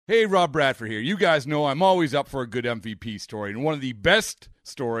Hey, Rob Bradford here. You guys know I'm always up for a good MVP story, and one of the best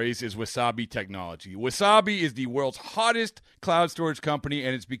stories is Wasabi Technology. Wasabi is the world's hottest cloud storage company,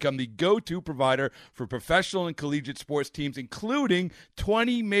 and it's become the go-to provider for professional and collegiate sports teams, including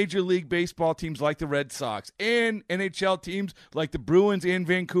 20 Major League Baseball teams like the Red Sox and NHL teams like the Bruins and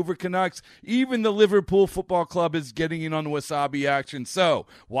Vancouver Canucks. Even the Liverpool Football Club is getting in on the Wasabi action. So,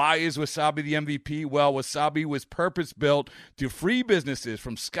 why is Wasabi the MVP? Well, Wasabi was purpose-built to free businesses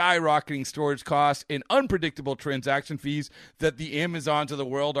from skyrocketing storage costs and unpredictable transaction fees that the Amazons of the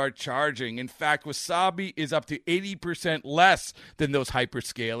world are charging. In fact, Wasabi is up to 80% less than those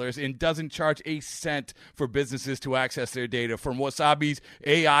hyperscalers and doesn't charge a cent for businesses to access their data. From Wasabi's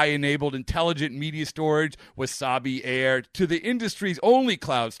AI-enabled intelligent media storage, Wasabi Air, to the industry's only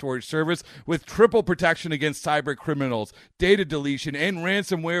cloud storage service with triple protection against cyber criminals, data deletion, and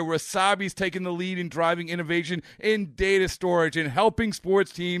ransomware, Wasabi's taken the lead in driving innovation in data storage and helping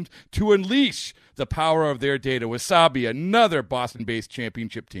sports teams to unleash the power of their data. Wasabi, another Boston-based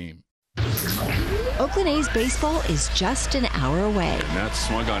championship team. Oakland A's baseball is just an hour away. And that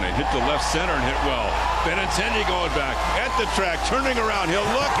swung on it, hit the left center and hit well. Benintendi going back at the track, turning around. He'll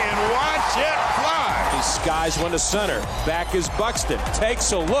look and watch it fly. He skies one to center. Back is Buxton.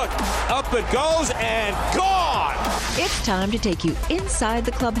 Takes a look. Up it goes and gone. It's time to take you inside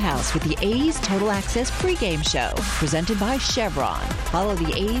the clubhouse with the A's Total Access pregame show, presented by Chevron. Follow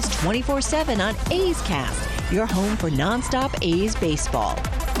the A's 24/7 on A's Cast, your home for nonstop A's baseball.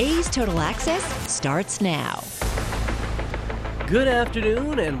 A's Total Access starts now. Good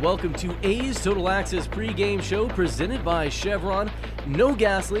afternoon and welcome to A's Total Access pregame show presented by Chevron. No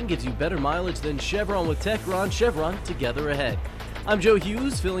gasoline gives you better mileage than Chevron with Techron. Chevron, together ahead. I'm Joe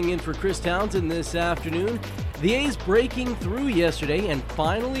Hughes, filling in for Chris Townsend this afternoon. The A's breaking through yesterday and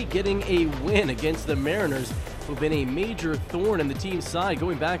finally getting a win against the Mariners, who've been a major thorn in the team's side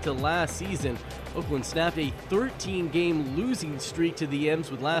going back to last season. Oakland snapped a 13-game losing streak to the M's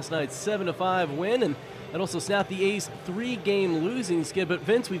with last night's 7-5 win, and that also snapped the A's 3-game losing skid. But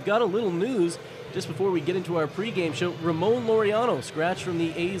Vince, we've got a little news just before we get into our pregame show. Ramon Laureano scratched from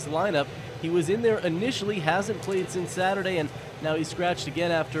the A's lineup. He was in there initially, hasn't played since Saturday, and now he's scratched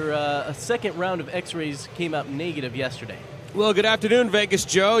again after a second round of x-rays came out negative yesterday. Well, good afternoon, Vegas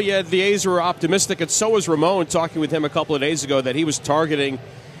Joe. Yeah, the A's were optimistic, and so was Ramon, talking with him a couple of days ago that he was targeting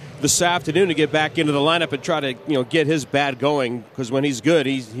this afternoon to get back into the lineup and try to get his bat going, because when he's good,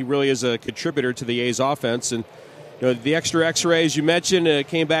 he really is a contributor to the A's offense. And the extra x-rays you mentioned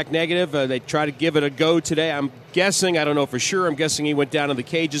came back negative. They tried to give it a go today. I'm guessing, I don't know for sure, I'm guessing he went down in the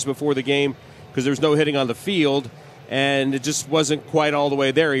cages before the game because there was no hitting on the field, and it just wasn't quite all the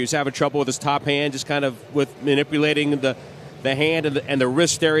way there. He was having trouble with his top hand, just kind of with manipulating the hand and the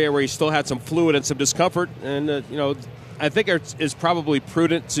wrist area where he still had some fluid and some discomfort. And, I think it's probably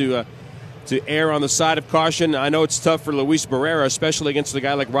prudent to err on the side of caution. I know it's tough for Luis Barrera, especially against a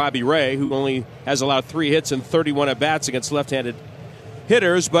guy like Robbie Ray, who only has allowed 3 hits and 31 at-bats against left-handed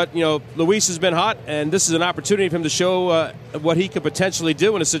hitters. But, Luis has been hot, and this is an opportunity for him to show what he could potentially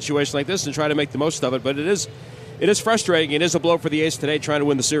do in a situation like this and try to make the most of it. But it is frustrating. It is a blow for the A's today trying to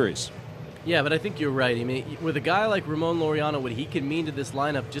win the series. Yeah, but I think you're right. I mean, with a guy like Ramon Laureano, what he can mean to this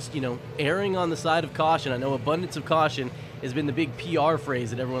lineup, just, erring on the side of caution. I know abundance of caution has been the big PR phrase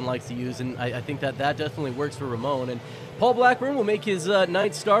that everyone likes to use, and I think that definitely works for Ramon. And Paul Blackburn will make his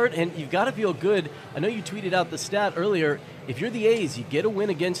ninth start, and you've got to feel good. I know you tweeted out the stat earlier. If you're the A's, you get a win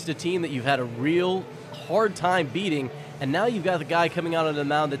against a team that you've had a real hard time beating, and now you've got the guy coming out on the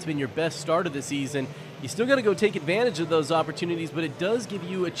mound that's been your best start of the season. You still got to go take advantage of those opportunities, but it does give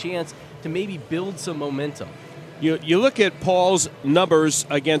you a chance to maybe build some momentum. You look at Paul's numbers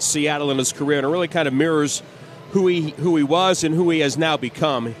against Seattle in his career, and it really kind of mirrors who he was and who he has now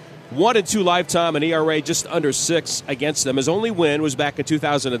become. 1-2 lifetime, an ERA just under 6 against them. His only win was back in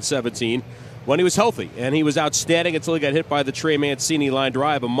 2017 when he was healthy, and he was outstanding until he got hit by the Trey Mancini line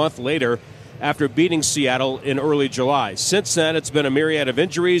drive a month later after beating Seattle in early July. Since then, it's been a myriad of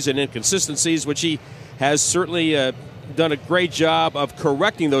injuries and inconsistencies, which he has certainly done a great job of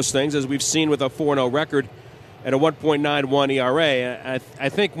correcting those things, as we've seen with a 4-0 record and a 1.91 ERA. I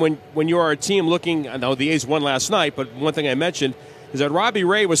think when you are a team looking, I know the A's won last night, but one thing I mentioned is that Robbie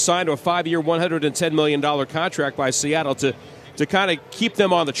Ray was signed to a 5-year, $110 million contract by Seattle to kind of keep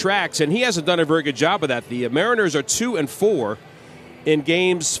them on the tracks, and he hasn't done a very good job of that. The Mariners are 2-4 in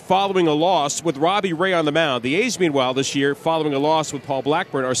games following a loss with Robbie Ray on the mound. The A's, meanwhile, this year, following a loss with Paul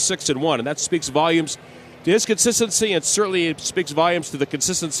Blackburn, are 6-1, and that speaks volumes to his consistency, and certainly it speaks volumes to the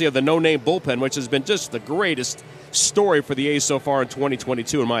consistency of the no-name bullpen, which has been just the greatest story for the A's so far in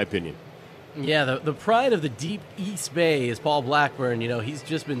 2022, in my opinion. Yeah, the pride of the deep East Bay is Paul Blackburn. He's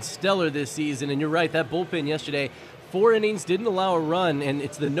just been stellar this season, and you're right, that bullpen yesterday, 4 innings, didn't allow a run, and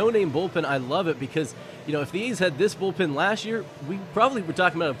it's the no-name bullpen. I love it because, if the A's had this bullpen last year, we probably were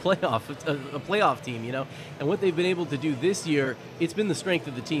talking about a playoff team, and what they've been able to do this year, it's been the strength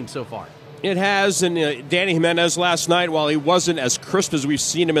of the team so far. It has, and Danny Jimenez last night, while he wasn't as crisp as we've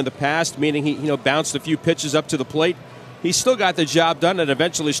seen him in the past, meaning he bounced a few pitches up to the plate, he still got the job done and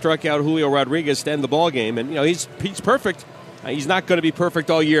eventually struck out Julio Rodriguez to end the ball game. And he's perfect. He's not going to be perfect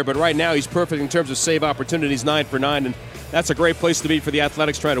all year, but right now he's perfect in terms of save opportunities, 9 for 9, and that's a great place to be for the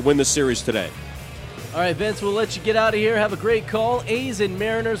Athletics trying to win this series today. All right, Vince, we'll let you get out of here. Have a great call. A's and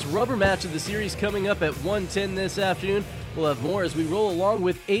Mariners rubber match of the series coming up at 1:10 this afternoon. We'll have more as we roll along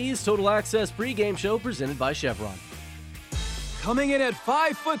with A's Total Access pregame show presented by Chevron. Coming in at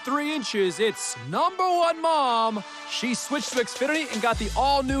 5'3", it's number 1 mom. She switched to Xfinity and got the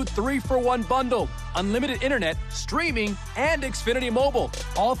all-new 3-for-1 bundle. Unlimited internet, streaming, and Xfinity Mobile.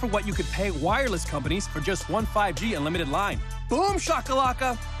 All for what you could pay wireless companies for just one 5G unlimited line. Boom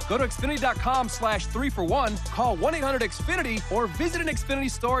shakalaka! Go to Xfinity.com/3-for-1, call 1-800-XFINITY, or visit an Xfinity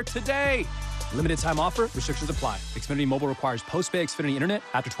store today. Limited time offer, restrictions apply. Xfinity Mobile requires post-pay Xfinity internet.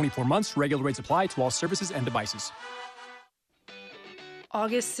 After 24 months, regular rates apply to all services and devices.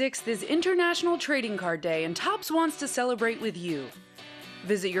 August 6th is International Trading Card Day, and Topps wants to celebrate with you.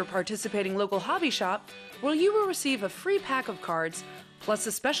 Visit your participating local hobby shop, where you will receive a free pack of cards, plus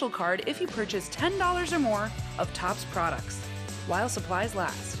a special card if you purchase $10 or more of Topps products, while supplies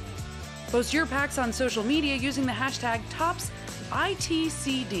last. Post your packs on social media using the hashtag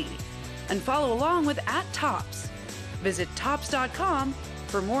ToppsITCD, and follow along with @Topps. Visit Topps.com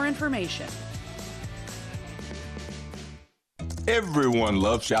for more information. Everyone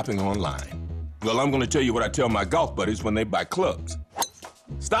loves shopping online. Well, I'm going to tell you what I tell my golf buddies when they buy clubs.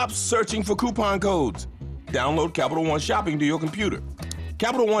 Stop searching for coupon codes. Download Capital One Shopping to your computer.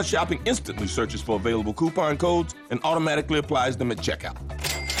 Capital One Shopping instantly searches for available coupon codes and automatically applies them at checkout.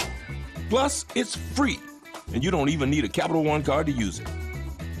 Plus, it's free, and you don't even need a Capital One card to use it.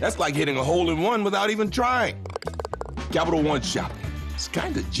 That's like hitting a hole-in-one without even trying. Capital One Shopping. It's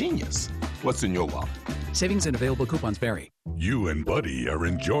kind of genius. What's in your wallet? Savings and available coupons vary. You and Buddy are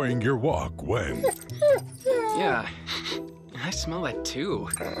enjoying your walk when... Yeah, I smell that too.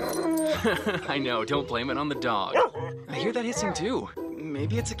 I know, don't blame it on the dog. I hear that hissing too.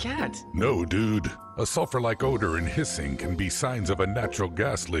 Maybe it's a cat. No, dude. A sulfur-like odor and hissing can be signs of a natural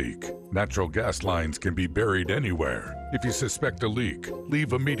gas leak. Natural gas lines can be buried anywhere. If you suspect a leak,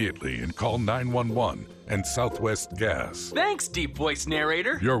 leave immediately and call 911 and Southwest Gas. Thanks, deep voice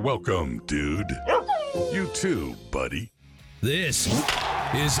narrator. You're welcome, dude. You too, buddy. This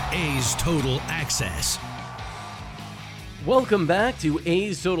is A's Total Access. Welcome back to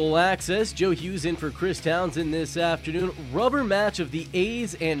A's Total Access. Joe Hughes in for Chris Townsend this afternoon. Rubber match of the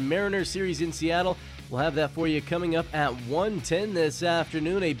A's and Mariners series in Seattle. We'll have that for you coming up at 1:10 this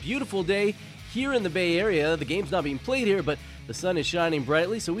afternoon. A beautiful day here in the Bay Area. The game's not being played here, but the sun is shining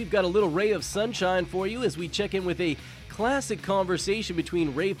brightly, so we've got a little ray of sunshine for you as we check in with a classic conversation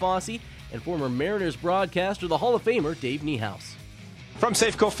between Ray Fosse and former Mariners broadcaster, the Hall of Famer, Dave Niehaus. From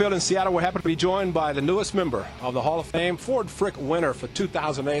Safeco Field in Seattle, we're happy to be joined by the newest member of the Hall of Fame, Ford Frick winner for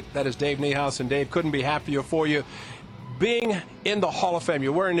 2008. That is Dave Niehaus, and Dave, couldn't be happier for you being in the Hall of Fame.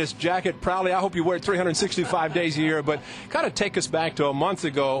 You're wearing this jacket proudly. I hope you wear it 365 days a year, but kind of take us back to a month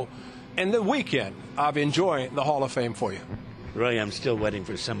ago and the weekend of enjoying the Hall of Fame for you. Really, I'm still waiting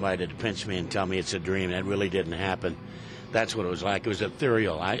for somebody to pinch me and tell me it's a dream. That really didn't happen. That's what it was like. It was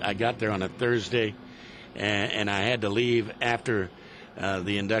ethereal. I got there on a Thursday, and I had to leave after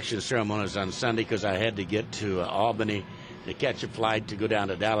the induction ceremony was on Sunday because I had to get to Albany to catch a flight to go down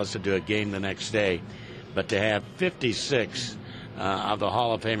to Dallas to do a game the next day. But to have 56 of the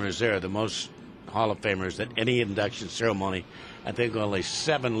Hall of Famers there, the most Hall of Famers at any induction ceremony, I think only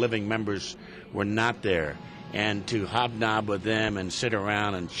 7 living members were not there. And to hobnob with them and sit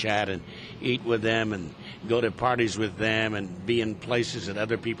around and chat and eat with them and go to parties with them and be in places that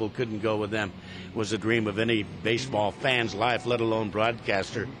other people couldn't go with them was a dream of any baseball fan's life, let alone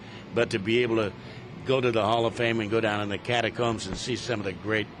broadcaster. But to be able to go to the Hall of Fame and go down in the catacombs and see some of the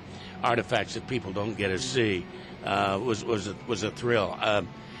great artifacts that people don't get to see was a thrill.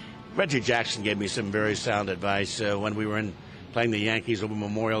 Reggie Jackson gave me some very sound advice when we were playing the Yankees over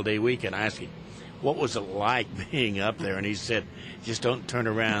Memorial Day weekend. I asked him, what was it like being up there? And he said, just don't turn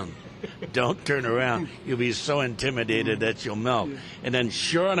around. Don't turn around. You'll be so intimidated that you'll melt. And then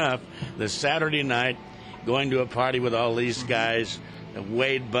sure enough, the Saturday night, going to a party with all these guys,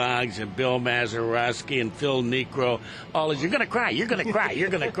 Wade Boggs and Bill Mazeroski and Phil Niekro, all is, you're going to cry, you're going to cry, you're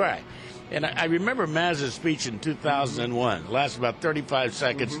going to cry. And I remember Maz's speech in 2001. It lasted about 35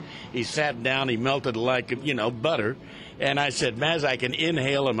 seconds. He sat down. He melted like, butter. And I said, Maz, I can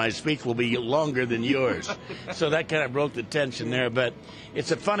inhale and my speech will be longer than yours. So that kind of broke the tension there. But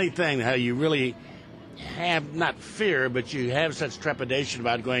it's a funny thing how you really have not fear, but you have such trepidation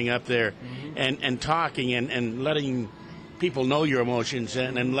about going up there and talking and letting people know your emotions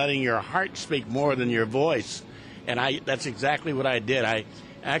and letting your heart speak more than your voice. And that's exactly what I did. I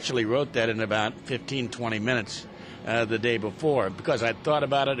actually wrote that in about 15, 20 minutes the day before because I thought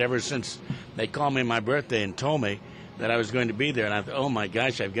about it ever since they called me my birthday and told me that I was going to be there. And I thought, oh, my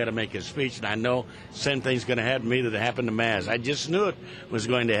gosh, I've got to make a speech. And I know same thing's going to happen to me that happened to Maz. I just knew it was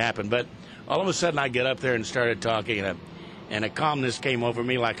going to happen. But all of a sudden I get up there and started talking, and a calmness came over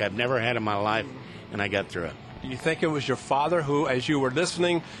me like I've never had in my life, and I got through it. Do you think it was your father who, as you were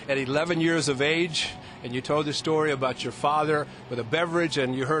listening at 11 years of age, and you told the story about your father with a beverage,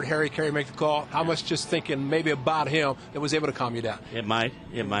 and you heard Harry Caray make the call, how much just thinking maybe about him that was able to calm you down? It might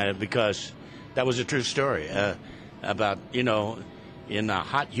have, because that was a true story about, in the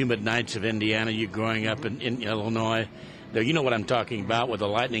hot, humid nights of Indiana, you growing up in Illinois. You know what I'm talking about with the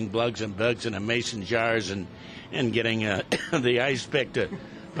lightning bugs and the mason jars and getting the ice pick to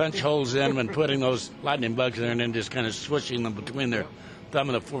punch holes in them and putting those lightning bugs in there and then just kind of swishing them between their thumb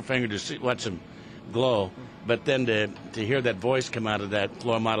and the forefinger to watch them glow. But then to hear that voice come out of that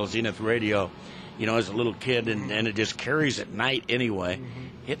floor model Zenith radio, as a little kid, and it just carries at night anyway.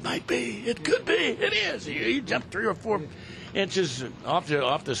 It might be. It could be. It is. You jump 3 or 4 inches off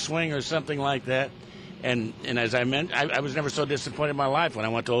the swing or something like that. And as I mentioned, I was never so disappointed in my life when I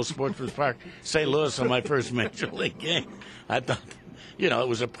went to Old Sportsman's Park, St. Louis, on my first Major League game. I thought, it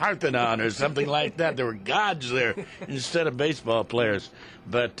was a Parthenon or something like that. There were gods there instead of baseball players.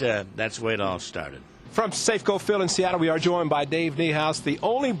 But that's the way it all started. From Safeco Field in Seattle, we are joined by Dave Niehaus, the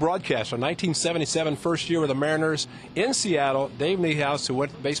only broadcaster, 1977, first year with the Mariners in Seattle. Dave Niehaus, who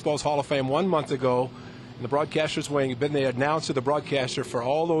went to Baseball's Hall of Fame 1 month ago in the broadcaster's wing, had been the announcer, the broadcaster for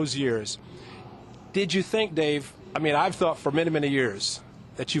all those years. Did you think, Dave, I've thought for many, many years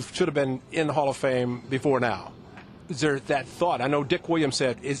that you should have been in the Hall of Fame before now. Is there that thought? I know Dick Williams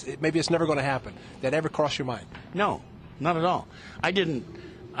said, maybe it's never going to happen. That ever crossed your mind? No, not at all. I didn't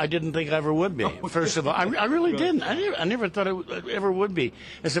think I ever would be. First of all, I really didn't. I never thought it ever would be.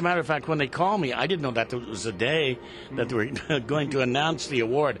 As a matter of fact, when they called me, I didn't know that it was the day that they were going to announce the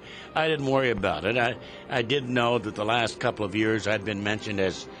award. I didn't worry about it. I did know that the last couple of years I'd been mentioned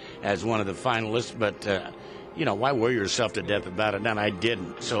as one of the finalists, but why worry yourself to death about it? And I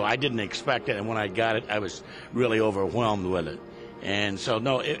didn't. So I didn't expect it, and when I got it, I was really overwhelmed with it. And so,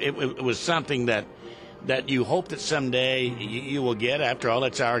 no, it was something that you hope that someday you will get. After all,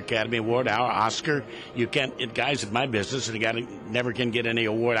 it's our Academy Award, our Oscar. You can't, guys in my business, and a guy never can get any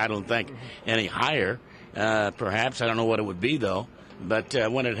award, I don't think, any higher. Perhaps, I don't know what it would be, though. But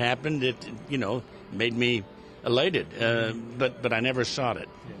when it happened, it, made me elated. But I never sought it.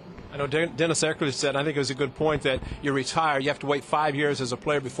 I know Dennis Eckersley said, I think it was a good point, that you retire, you have to wait 5 years as a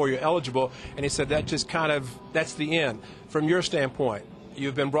player before you're eligible. And he said that just that's the end. From your standpoint,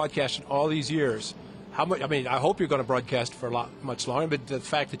 you've been broadcasting all these years. How much? I hope you're going to broadcast for much longer, but the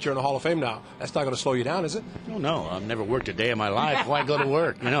fact that you're in the Hall of Fame now, that's not going to slow you down, is it? Oh, no. I've never worked a day in my life. Why go to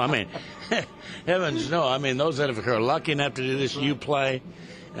work? Heavens, no. Those that are lucky enough to do this, you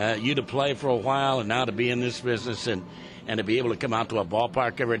to play for a while, and now to be in this business and to be able to come out to a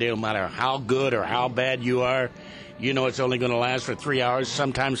ballpark every day, no matter how good or how bad you are. It's only going to last for 3 hours,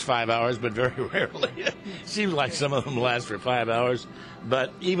 sometimes 5 hours, but very rarely. It seems like some of them last for 5 hours.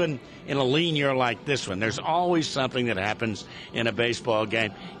 But even in a lean year like this one, there's always something that happens in a baseball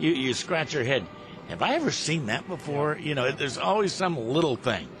game. You scratch your head. Have I ever seen that before? There's always some little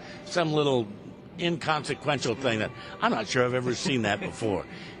thing, some little inconsequential thing that I'm not sure I've ever seen that before.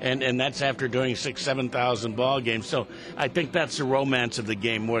 And that's after doing 7,000 ball games. So I think that's the romance of the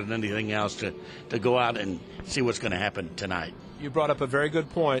game more than anything else, to go out and see what's going to happen tonight. You brought up a very good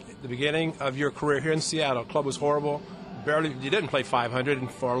point. At the beginning of your career here in Seattle, club was horrible. You didn't play 500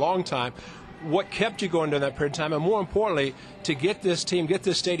 and for a long time. What kept you going during that period of time, and more importantly, to get this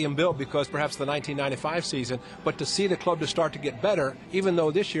stadium built, because perhaps the 1995 season, but to see the club to start to get better, even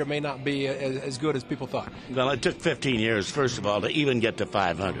though this year may not be as good as people thought? Well, it took 15 years, first of all, to even get to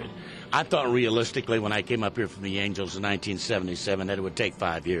 500. I thought realistically when I came up here from the Angels in 1977 that it would take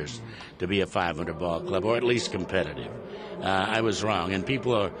 5 years to be a 500 ball club, or at least competitive. I was wrong, and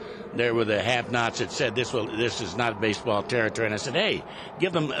people there were the have-nots that said this is not baseball territory, and I said, hey,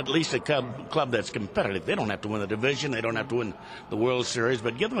 give them at least a club that's competitive. They don't have to win the division, they don't have to win the World Series,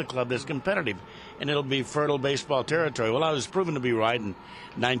 but give them a club that's competitive, and it'll be fertile baseball territory. Well, I was proven to be right in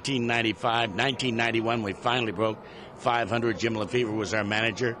 1995. 1991, we finally broke 500. Jim Lefevre was our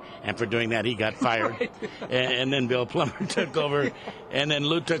manager, and for doing that, he got fired. Right. And then Bill Plummer took over, and then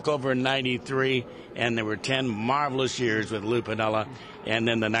Lou took over in 93, and there were 10 marvelous years with Lou Piniella, and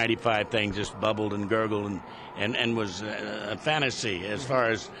then the 95 thing just bubbled and gurgled and was a fantasy as far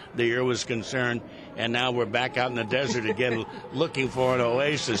as the year was concerned. And now we're back out in the desert again looking for an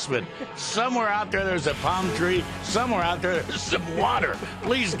oasis. But somewhere out there's a palm tree. Somewhere out there's some water.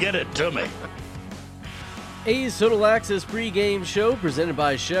 Please get it to me. A's Total Access pregame show presented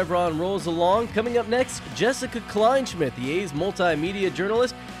by Chevron rolls along. Coming up next, Jessica Kleinschmidt, the A's multimedia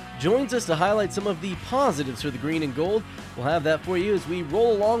journalist, joins us to highlight some of the positives for the green and gold. We'll have that for you as we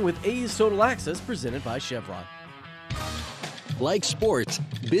roll along with A's Total Access presented by Chevron. Like sports,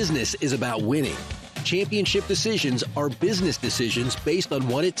 business is about winning. Championship decisions are business decisions based on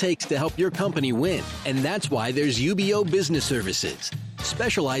what it takes to help your company win. And that's why there's UBO Business Services,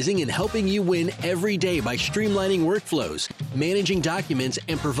 specializing in helping you win every day by streamlining workflows, managing documents,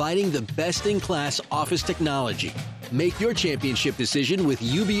 and providing the best-in-class office technology. Make your championship decision with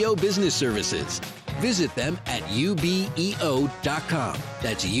UBO Business Services. Visit them at ubeo.com.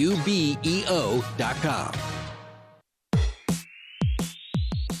 That's ubeo.com.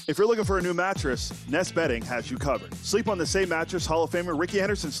 If you're looking for a new mattress, Nest Bedding has you covered. Sleep on the same mattress Hall of Famer Ricky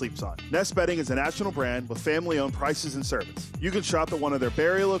Henderson sleeps on. Nest Bedding is a national brand with family-owned prices and service. You can shop at one of their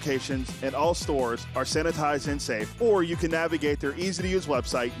Barrie locations, and all stores are sanitized and safe, or you can navigate their easy-to-use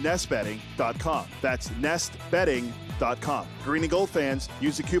website, nestbedding.com. That's nestbedding.com. Green and Gold fans,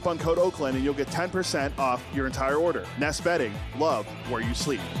 use the coupon code Oakland and you'll get 10% off your entire order. Nest Bedding, love where you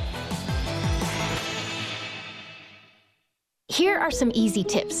sleep. Here are some easy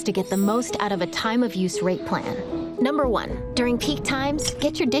tips to get the most out of a time-of-use rate plan. Number 1, during peak times,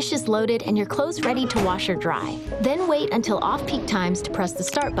 get your dishes loaded and your clothes ready to wash or dry. Then wait until off-peak times to press the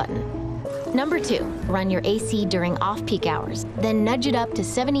start button. Number 2, run your AC during off-peak hours. Then nudge it up to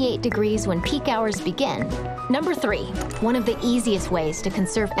 78 degrees when peak hours begin. Number 3, one of the easiest ways to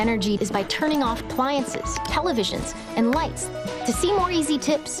conserve energy is by turning off appliances, televisions, and lights. To see more easy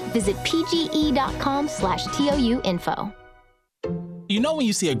tips, visit pge.com/TOUinfo. You know when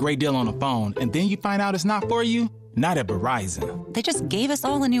you see a great deal on a phone and then you find out it's not for you? Not at Verizon. They just gave us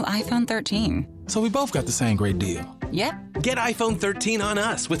all a new iPhone 13. So we both got the same great deal. Yep. Get iPhone 13 on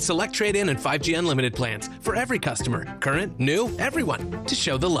us with select trade-in and 5G unlimited plans for every customer, current, new, everyone, to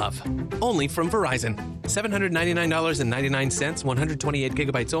show the love. Only from Verizon. $799.99, 128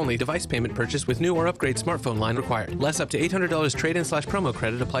 gigabytes only, device payment purchase with new or upgrade smartphone line required. Less up to $800 trade-in/promo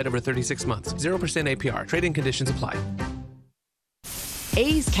credit applied over 36 months. 0% APR. Trade-in conditions apply.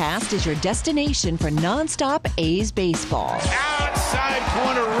 A's Cast is your destination for nonstop A's baseball. Outside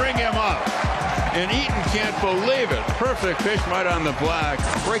corner, ring him up. And Eaton can't believe it. Perfect pitch right on the black.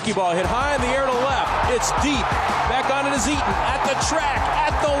 Breaky ball hit high in the air to left. It's deep. Back on it is Eaton. At the track,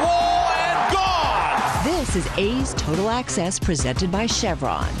 at the wall, and gone! This is A's Total Access presented by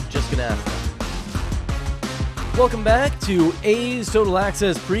Chevron. Just gonna ask. Welcome back to A's Total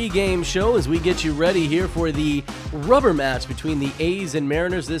Access pregame show as we get you ready here for the rubber match between the A's and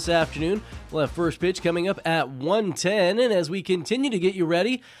Mariners this afternoon. We'll have first pitch coming up at 1:10, and as we continue to get you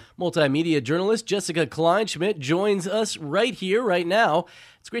ready, multimedia journalist Jessica Kleinschmidt joins us right here, right now.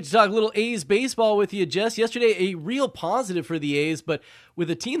 It's great to talk a little A's baseball with you, Jess. Yesterday, a real positive for the A's, but with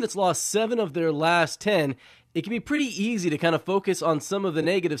a team that's lost 7 of their last 10, it can be pretty easy to kind of focus on some of the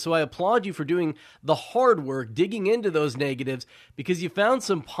negatives, so I applaud you for doing the hard work, digging into those negatives, because you found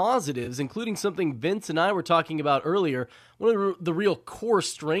some positives, including something Vince and I were talking about earlier, one of the real core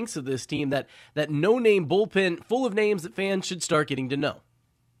strengths of this team, that no-name bullpen full of names that fans should start getting to know.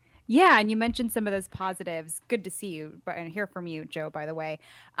 Yeah, and you mentioned some of those positives. Good to see you and hear from you, Joe, by the way.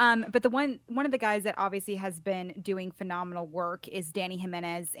 But the one of the guys that obviously has been doing phenomenal work is Danny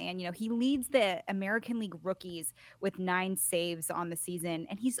Jimenez. And, he leads the American League rookies with 9 saves on the season.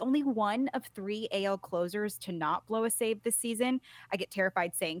 And he's only one of 3 AL closers to not blow a save this season. I get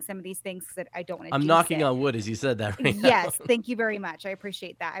terrified saying some of these things because I don't want to I'm knocking on wood as you said that right now. Yes, thank you very much. I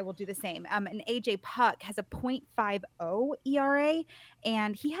appreciate that. I will do the same. And AJ Puk has a .50 ERA,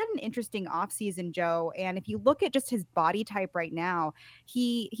 and he had an interesting offseason, Joe. And if you look at just his body type right now,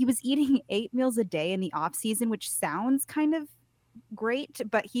 he was eating 8 meals a day in the offseason, which sounds kind of great,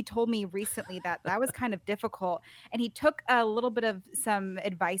 but he told me recently that that was kind of difficult. And he took a little bit of some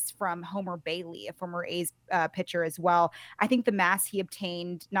advice from Homer Bailey, a former A's pitcher as well. I think the mass he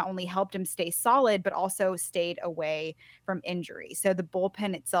obtained not only helped him stay solid, but also stayed away from injury. So the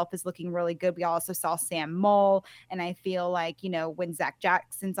bullpen itself is looking really good. We also saw Sam Moll, and I feel like, when Zach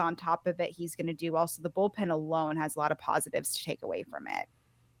Jackson's on top of it, he's going to do well. So the bullpen alone has a lot of positives to take away from it.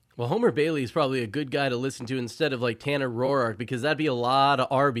 Well, Homer Bailey is probably a good guy to listen to instead of like Tanner Roark, because that'd be a lot of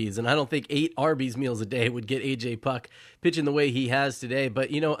Arby's, and I don't think 8 Arby's meals a day would get AJ Puk pitching the way he has today. But,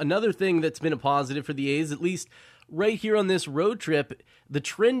 another thing that's been a positive for the A's, at least right here on this road trip, the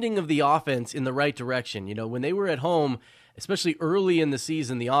trending of the offense in the right direction. When they were at home, especially early in the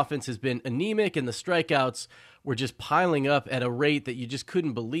season, the offense has been anemic and the strikeouts were just piling up at a rate that you just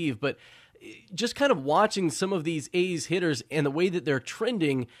couldn't believe. But just kind of watching some of these A's hitters and the way that they're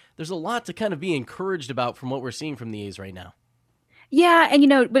trending, there's a lot to kind of be encouraged about from what we're seeing from the A's right now. Yeah, and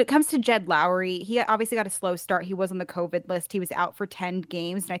when it comes to Jed Lowry, he obviously got a slow start. He was on the COVID list. He was out for 10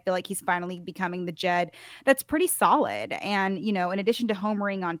 games, and I feel like he's finally becoming the Jed that's pretty solid. And, in addition to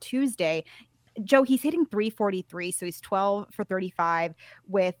homering on Tuesday, Joe, he's hitting .343, so he's 12 for 35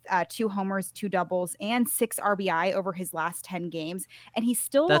 with 2 homers, 2 doubles, and 6 RBI over his last 10 games. And he's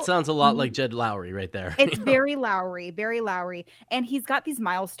still... That sounds a lot like Jed Lowry right there. It's very Lowry, very Lowry. And he's got these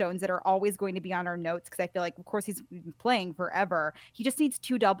milestones that are always going to be on our notes, because I feel like, of course, he's been playing forever. He just needs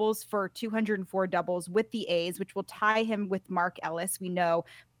 2 doubles for 204 doubles with the A's, which will tie him with Mark Ellis. We know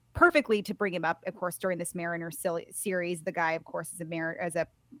perfectly to bring him up, of course, during this Mariners series. The guy, of course, is a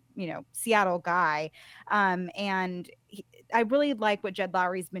Seattle guy. And I really like what Jed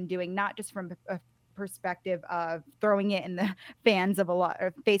Lowry's been doing, not just from a perspective of throwing it in the faces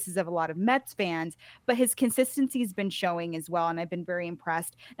of a lot of Mets fans, but his consistency has been showing as well. And I've been very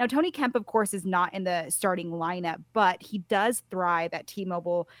impressed. Now, Tony Kemp, of course, is not in the starting lineup, but he does thrive at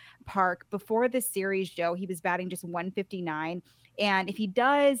T-Mobile Park. Before this series, Joe, he was batting just 159. And if he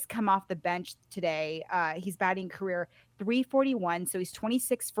does come off the bench today, he's batting career .341. So he's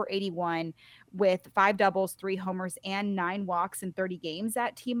 26 for 81 with 5 doubles, 3 homers, and 9 walks in 30 games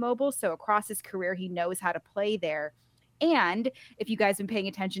at T-Mobile. So across his career, he knows how to play there. And if you guys have been paying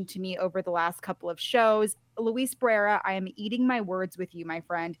attention to me over the last couple of shows, Luis Barrera, I am eating my words with you, my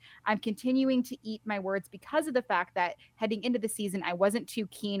friend. I'm continuing to eat my words because of the fact that heading into the season, I wasn't too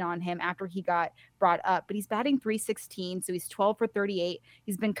keen on him after he got brought up. But he's batting .316, so he's 12 for 38.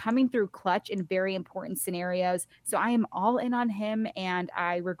 He's been coming through clutch in very important scenarios. So I am all in on him, and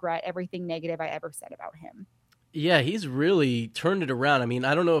I regret everything negative I ever said about him. Yeah, he's really turned it around. I mean,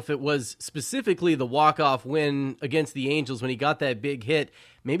 I don't know if it was specifically the walk-off win against the Angels when he got that big hit.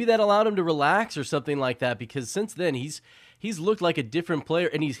 Maybe that allowed him to relax or something like that, because since then he's looked like a different player,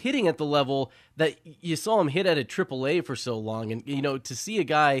 and he's hitting at the level that you saw him hit at a AAA for so long. And, to see a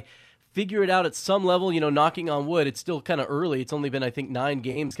guy figure it out at some level, knocking on wood, it's still kind of early. It's only been, I think, 9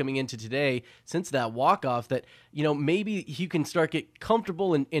 games coming into today since that walk-off that, maybe you can start get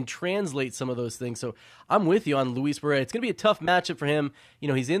comfortable and translate some of those things. So I'm with you on Luis Barrera. It's going to be a tough matchup for him.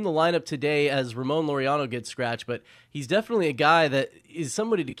 He's in the lineup today as Ramon Laureano gets scratched, but he's definitely a guy that is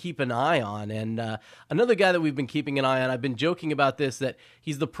somebody to keep an eye on. And another guy that we've been keeping an eye on, I've been joking about this, that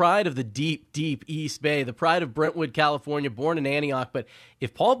he's the pride of the deep, deep East Bay, the pride of Brentwood, California, born in Antioch. But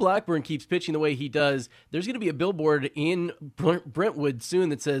if Paul Blackburn keeps pitching the way he does, there's going to be a billboard in Brentwood soon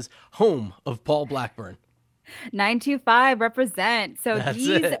that says home of Paul Blackburn. 925 represent. So That's these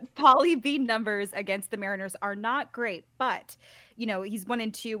it. Paulie B numbers against the Mariners are not great, but he's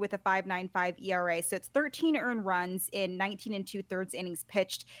 1-2 with a 5.95 ERA. So it's 13 earned runs in 19 2/3 innings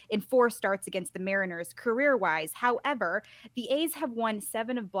pitched in 4 starts against the Mariners career-wise. However, the A's have won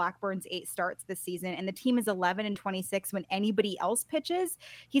 7 of Blackburn's 8 starts this season, and the team is 11-26 when anybody else pitches.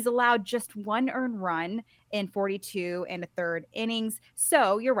 He's allowed just 1 earned run in 42 1/3 innings.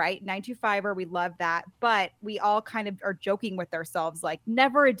 So you're right, 925er, we love that. But we all kind of are joking with ourselves, like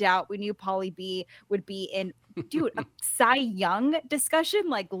never a doubt we knew Paulie B would be in, dude, a Cy Young discussion.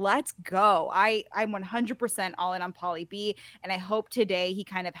 Like, let's go. I'm 100% all in on Paulie B, and I hope today he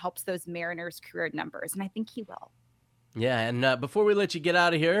kind of helps those Mariners career numbers, and I think he will. Yeah, and before we let you get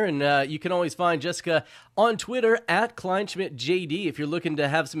out of here, and you can always find Jessica on Twitter at KleinschmidtJD if you're looking to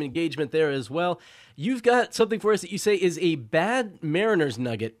have some engagement there as well. You've got something for us that you say is a bad Mariners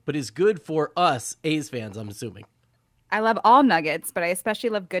nugget, but is good for us A's fans, I'm assuming. I love all nuggets, but I especially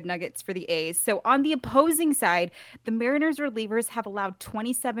love good nuggets for the A's. So on the opposing side, the Mariners relievers have allowed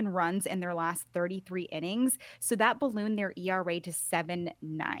 27 runs in their last 33 innings. So that ballooned their ERA to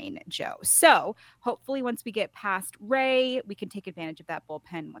 7.9, Joe. So hopefully once we get past Ray, we can take advantage of that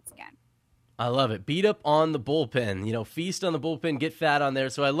bullpen once again. I love it. Beat up on the bullpen. You know, feast on the bullpen, get fat on there.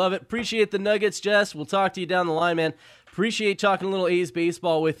 So I love it. Appreciate the nuggets, Jess. We'll talk to you down the line, man. Appreciate talking a little A's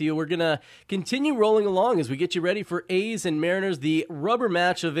baseball with you. We're going to continue rolling along as we get you ready for A's and Mariners, the rubber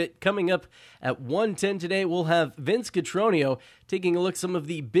match of it coming up at 1:10 today. We'll have Vince Cotroneo taking a look at some of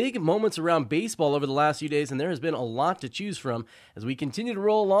the big moments around baseball over the last few days, and there has been a lot to choose from as we continue to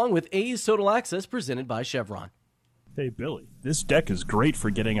roll along with A's Total Access presented by Chevron. Hey, Billy, this deck is great for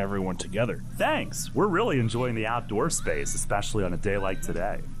getting everyone together. Thanks. We're really enjoying the outdoor space, especially on a day like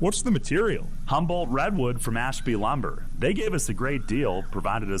today. What's the material? Humboldt Redwood from Ashby Lumber. They gave us a great deal,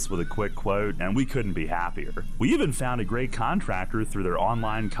 provided us with a quick quote, and we couldn't be happier. We even found a great contractor through their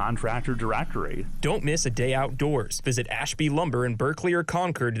online contractor directory. Don't miss a day outdoors. Visit Ashby Lumber in Berkeley or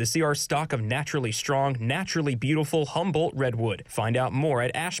Concord to see our stock of naturally strong, naturally beautiful Humboldt Redwood. Find out more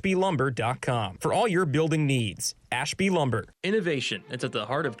at ashbylumber.com for all your building needs. Ashby Lumber. Innovation that's at the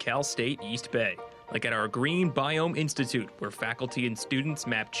heart of Cal State East Bay. Like at our Green Biome Institute, where faculty and students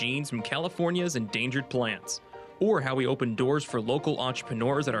map genes from California's endangered plants. Or how we open doors for local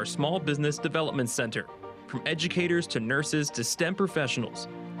entrepreneurs at our Small Business Development Center. From educators to nurses to STEM professionals,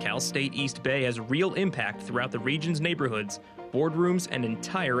 Cal State East Bay has real impact throughout the region's neighborhoods, boardrooms, and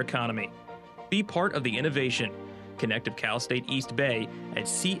entire economy. Be part of the innovation. Connect with Cal State East Bay at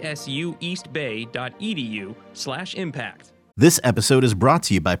csueastbay.edu/impact. This episode is brought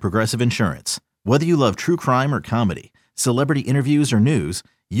to you by Progressive Insurance. Whether you love true crime or comedy, celebrity interviews or news,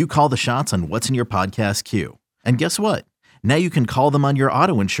 you call the shots on what's in your podcast queue. And guess what? Now you can call them on your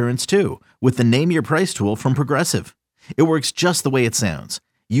auto insurance too with the Name Your Price tool from Progressive. It works just the way it sounds.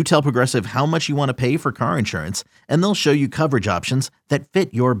 You tell Progressive how much you want to pay for car insurance, and they'll show you coverage options that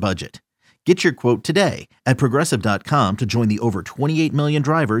fit your budget. Get your quote today at Progressive.com to join the over 28 million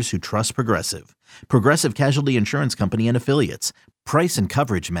drivers who trust Progressive. Progressive Casualty Insurance Company and Affiliates. Price and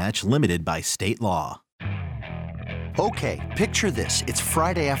coverage match limited by state law. Okay, picture this. It's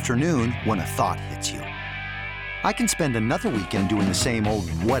Friday afternoon when a thought hits you. I can spend another weekend doing the same old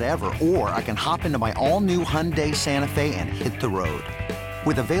whatever, or I can hop into my all-new Hyundai Santa Fe and hit the road.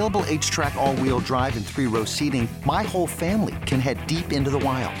 With available H-Track all-wheel drive and 3-row seating, my whole family can head deep into the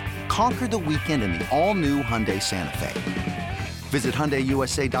wild. Conquer the weekend in the all-new Hyundai Santa Fe. Visit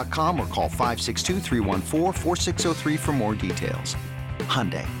HyundaiUSA.com or call 562-314-4603 for more details.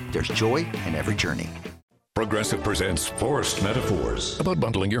 Hyundai, there's joy in every journey. Progressive presents Forced Metaphors about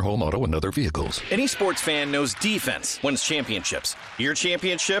bundling your home auto and other vehicles. Any sports fan knows defense wins championships. Your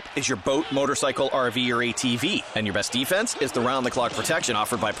championship is your boat, motorcycle, RV, or ATV. And your best defense is the round-the-clock protection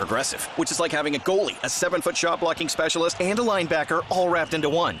offered by Progressive, which is like having a goalie, a 7-foot shot-blocking specialist, and a linebacker all wrapped into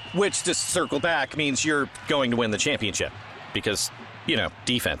one. Which, to circle back, means you're going to win the championship. Because, you know,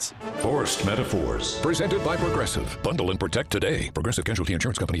 defense. Forced Metaphors. Presented by Progressive. Bundle and protect today. Progressive Casualty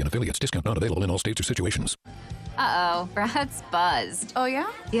Insurance Company and Affiliates. Discount not available in all states or situations. Uh-oh, Brad's buzzed. Oh,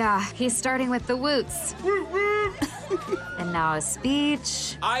 yeah? Yeah, he's starting with the woots. And now a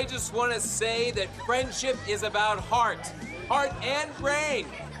speech. I just want to say that friendship is about heart and brain.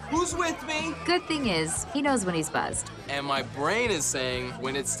 Who's with me? Good thing is, he knows when he's buzzed. And my brain is saying,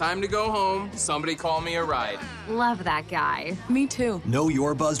 when it's time to go home, somebody call me a ride. Love that guy. Me too. Know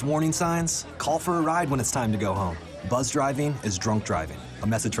your buzzed warning signs? Call for a ride when it's time to go home. Buzz driving is drunk driving. A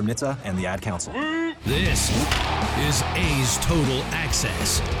message from NHTSA and the Ad Council. This is A's Total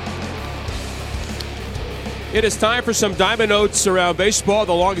Access. It is time for some diamond notes around baseball.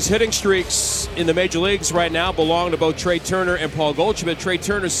 The longest hitting streaks in the major leagues right now belong to both Trey Turner and Paul Goldschmidt. Trey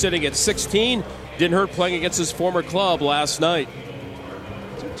Turner sitting at 16. Didn't hurt playing against his former club last night.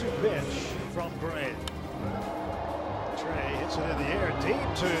 2-2 pitch from Gray. Trey hits it in the air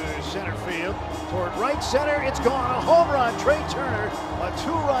deep to center field. Toward right center, it's gone. A home run. Trey Turner, a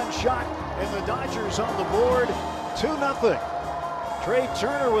 2-run shot, and the Dodgers on the board, 2-0. Trey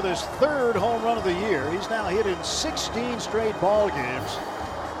Turner with his 3rd home run of the year. He's now hit in 16 straight ball games.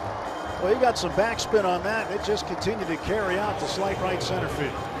 Well, he got some backspin on that, and it just continued to carry out to slight right center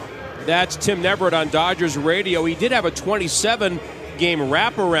field. That's Tim Neverett on Dodgers radio. He did have a 27-game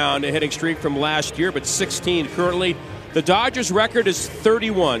wraparound hitting streak from last year, but 16 currently. The Dodgers record is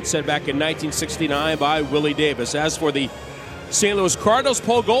 31, set back in 1969 by Willie Davis. As for the St. Louis Cardinals,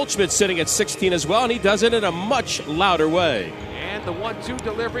 Paul Goldschmidt sitting at 16 as well, and he does it in a much louder way. And the 1-2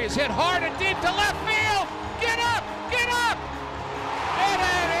 delivery is hit hard and deep to left field. Get up! Get up! And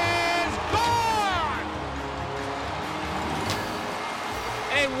it is gone!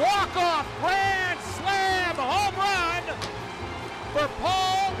 A walk-off grand slam home run for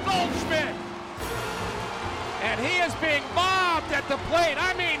Paul Goldschmidt. And he is being mobbed at the plate.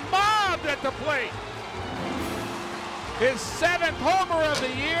 I mean mobbed at the plate. His 7th homer of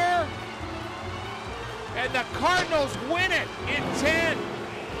the year. and the Cardinals win it in 10.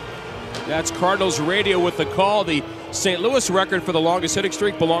 That's Cardinals radio with the call. The St. Louis record for the longest hitting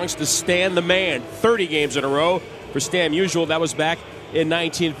streak belongs to Stan the Man. 30 games in a row for Stan Musial. That was back in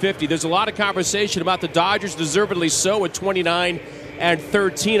 1950. There's a lot of conversation about the Dodgers, deservedly so, at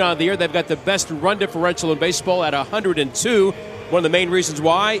 29-13 on the year. They've got the best run differential in baseball at 102. One of the main reasons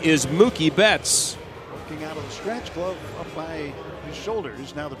why is Mookie Betts. Working out of the stretch, glove up by his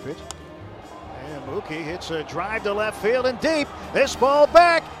shoulders. Now the pitch. And Mookie hits a drive to left field and deep. This ball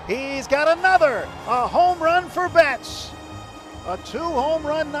back. He's got another. A home run for Betts. A 2-home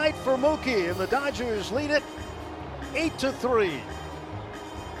run night for Mookie, and the Dodgers lead it 8-3.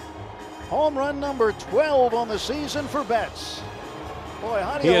 Home run number 12 on the season for Betts. Boy,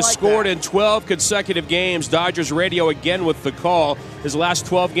 how do you He has like scored that? in 12 consecutive games. Dodgers radio again with the call. His last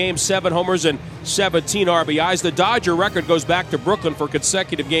 12 games, 7 homers and 17 RBIs. The Dodger record goes back to Brooklyn for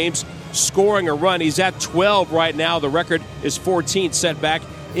consecutive games scoring a run. He's at 12 right now. The record is 14, set back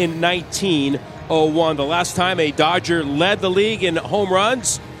in 1901. The last time a Dodger led the league in home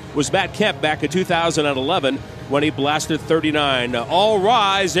runs was Matt Kemp back in 2011 when he blasted 39. All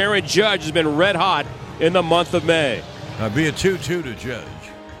rise. Aaron Judge has been red hot in the month of May. Be a 2-2 to Judge.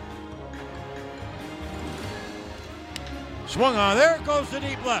 Swung on. There it goes to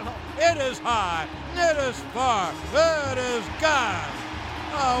deep left. It is high. It is far. It is gone.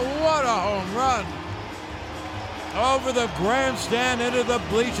 Oh, what a home run. Over the grandstand into the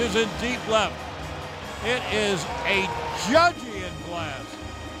bleachers in deep left. It is a Judgian blast.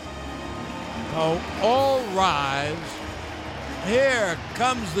 Oh, all rise. Here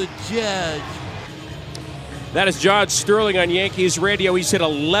comes the Judge. That is John Sterling on Yankees radio. He's hit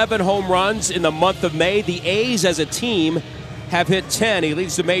 11 home runs in the month of May. The A's as a team have hit 10. He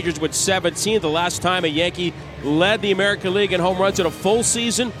leads the majors with 17. The last time a Yankee led the American League in home runs in a full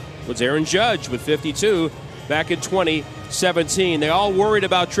season was Aaron Judge with 52 back in 2017. They all worried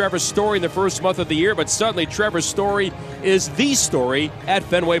about Trevor Story in the first month of the year, but suddenly Trevor Story is the story at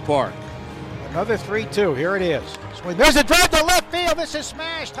Fenway Park. Another 3-2. Here it is. Swing. There's a drive to left field. This is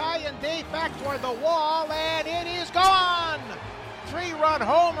smashed high and deep back toward the wall, and it is gone. 3-run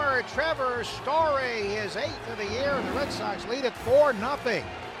homer. Trevor Story, his 8th of the year, and the Red Sox lead it 4-0.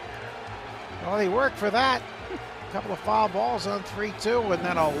 Well, he worked for that. A couple of foul balls on 3-2, and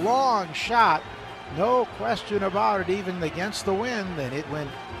then a long shot. No question about it, even against the wind, and it went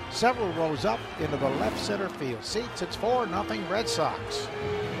several rows up into the left center field seats. It's 4-0 Red Sox.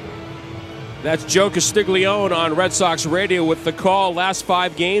 That's Joe Castiglione on Red Sox radio with the call. Last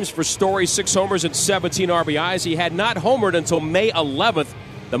 5 games for Story, 6 homers and 17 RBIs. He had not homered until May 11th.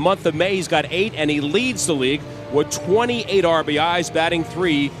 The month of May, he's got 8, and he leads the league with 28 RBIs, batting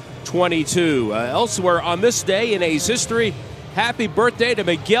 .322. Elsewhere on this day in A's history, happy birthday to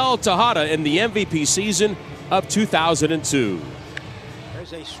Miguel Tejada in the MVP season of 2002.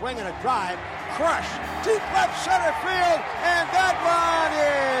 There's a swing and a drive. Crush. Deep left center field, and that one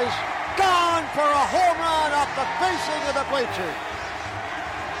is gone for a home run off the facing of the bleachers.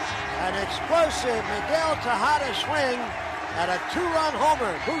 An explosive Miguel Tejada swing and a 2-run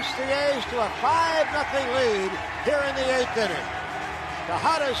homer boosts the A's to a 5-0 lead here in the 8th inning.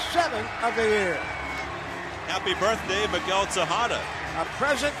 Tejada's 7th of the year. Happy birthday, Miguel Tejada. A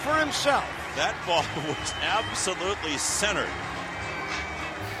present for himself. That ball was absolutely centered.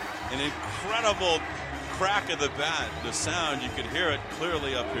 An incredible crack of the bat. The sound, you could hear it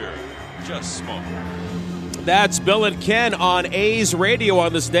clearly up here. Just smoke. That's Bill and Ken on A's radio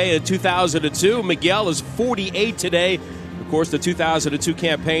on this day in 2002. Miguel is 48 today. Of course, the 2002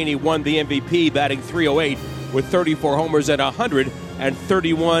 campaign, he won the MVP, batting .308 with 34 homers and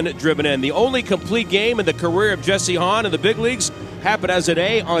 131 driven in. The only complete game in the career of Jesse Hahn in the big leagues happened as an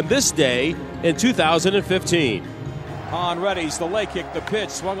A on this day in 2015. Hahn readies the leg kick, the pitch,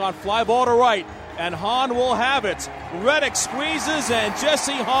 swung on fly ball to right, and Hahn will have it. Reddick squeezes, and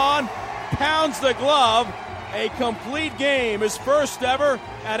Jesse Hahn pounds the glove. A complete game, his first ever,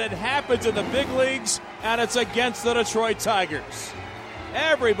 and it happens in the big leagues, and it's against the Detroit Tigers.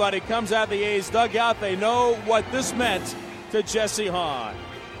 Everybody comes out of the A's dugout. They know what this meant to Jesse Hahn.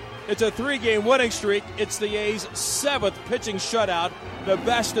 It's a 3-game winning streak. It's the A's 7th pitching shutout, the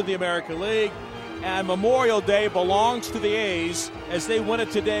best in the American League. And Memorial Day belongs to the A's as they win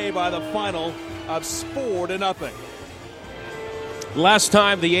it today by the final of 4-0. Last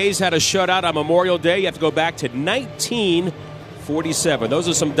time the A's had a shutout on Memorial Day, you have to go back to 1947. Those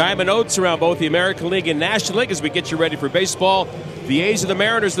are some diamond notes around both the American League and National League as we get you ready for baseball. The A's and the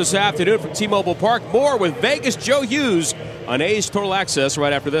Mariners this afternoon from T-Mobile Park. More with Vegas Joe Hughes on A's Total Access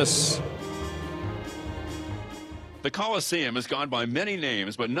right after this. The Coliseum has gone by many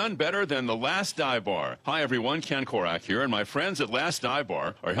names, but none better than the Last Dive Bar. Hi, everyone. Ken Korak here, and my friends at Last Dive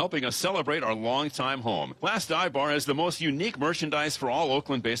Bar are helping us celebrate our longtime home. Last Dive Bar has the most unique merchandise for all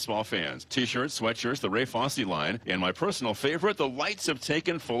Oakland baseball fans. T-shirts, sweatshirts, the Ray Fosse line, and my personal favorite, the lights have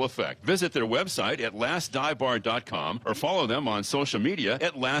taken full effect. Visit their website at lastdivebar.com or follow them on social media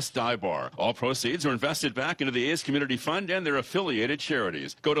at Last Dive Bar. All proceeds are invested back into the A's Community Fund and their affiliated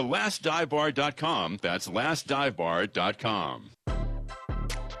charities. Go to lastdivebar.com. That's lastdivebar.com.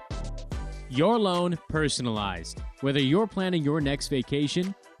 Your loan personalized. Whether you're planning your next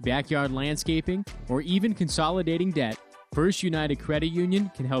vacation, backyard landscaping, or even consolidating debt, First United Credit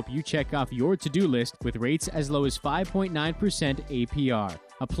Union can help you check off your to-do list with rates as low as 5.9% APR.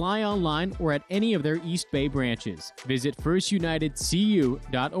 Apply online or at any of their East Bay branches. Visit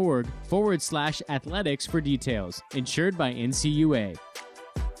firstunitedcu.org/athletics for details. Insured by NCUA.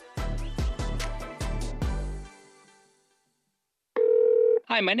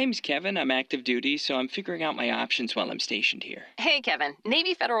 Hi, my name's Kevin. I'm active duty, so I'm figuring out my options while I'm stationed here. Hey, Kevin.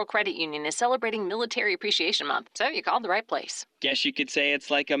 Navy Federal Credit Union is celebrating Military Appreciation Month, so you called the right place. Guess you could say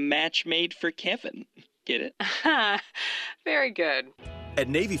it's like a match made for Kevin. Get it? Very good. At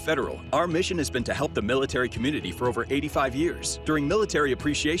Navy Federal, our mission has been to help the military community for over 85 years. During Military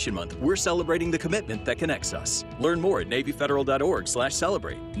Appreciation Month, we're celebrating the commitment that connects us. Learn more at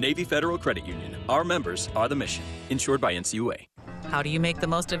NavyFederal.org/celebrate. Navy Federal Credit Union. Our members are the mission. Insured by NCUA. How do you make the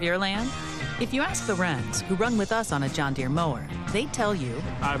most of your land? If you ask the Wrens, who run with us on a John Deere mower, they tell you,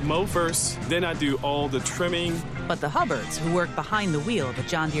 I mow first, then I do all the trimming. But the Hubbards, who work behind the wheel of a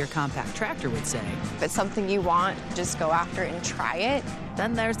John Deere compact tractor, would say, if it's something you want, just go after it and try it.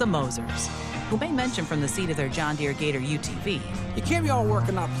 Then there's the Mosers, who may mention from the seat of their John Deere Gator UTV, you can't be all work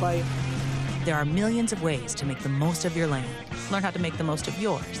and not play. There are millions of ways to make the most of your land. Learn how to make the most of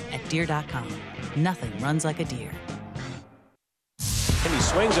yours at Deere.com. Nothing runs like a Deere. And he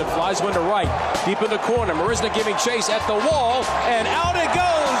swings and flies one to right. Deep in the corner. Marisnick giving chase at the wall. And out it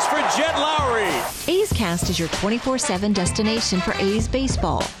goes for Jet Lowry. A's Cast is your 24/7 destination for A's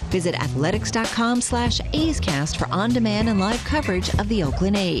baseball. Visit athletics.com/A's Cast for on-demand and live coverage of the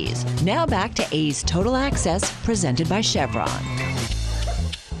Oakland A's. Now back to A's Total Access, presented by Chevron.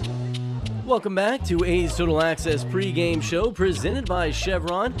 Welcome back to A's Total Access pregame show presented by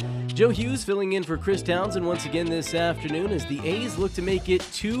Chevron. Joe Hughes filling in for Chris Townsend once again this afternoon as the A's look to make it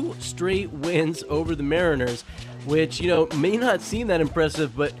 2 straight wins over the Mariners, which, may not seem that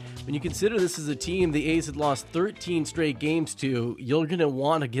impressive, but when you consider this is a team the A's had lost 13 straight games to, you're going to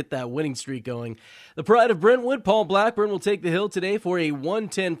want to get that winning streak going. The pride of Brentwood, Paul Blackburn, will take the hill today for a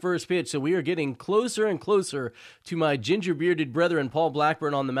 1:10 first pitch, so we are getting closer and closer to my ginger-bearded brethren, Paul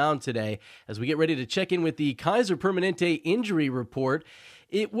Blackburn, on the mound today as we get ready to check in with the Kaiser Permanente injury report.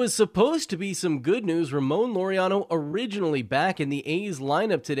 It was supposed to be some good news. Ramon Laureano originally back in the A's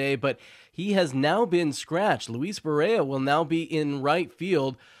lineup today, but he has now been scratched. Luis Barrera will now be in right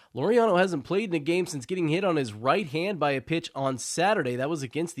field. Laureano hasn't played in a game since getting hit on his right hand by a pitch on Saturday. That was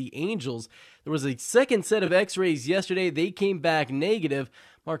against the Angels. There was a second set of x-rays yesterday. They came back negative.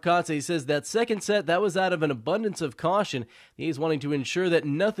 Marcotte says that second set, that was out of an abundance of caution. The A's wanting to ensure that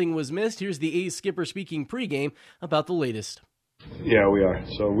nothing was missed. Here's the A's skipper speaking pregame about the latest. Yeah, we are.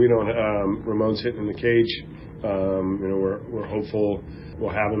 So we don't. Ramon's hitting in the cage. We're hopeful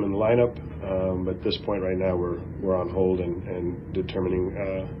we'll have him in the lineup. But at this point right now, we're on hold and determining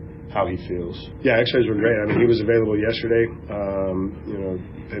how he feels. Yeah, X-rays were great. I mean, he was available yesterday.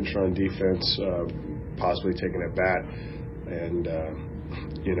 Pinch run defense, possibly taking at bat, and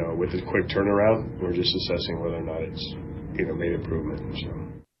with a quick turnaround, we're just assessing whether or not it's made improvement. So.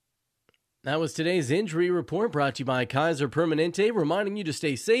 That was today's injury report brought to you by Kaiser Permanente, reminding you to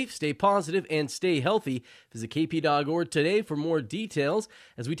stay safe, stay positive, and stay healthy. Visit kp.org today for more details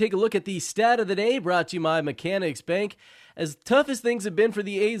as we take a look at the stat of the day brought to you by Mechanics Bank. As tough as things have been for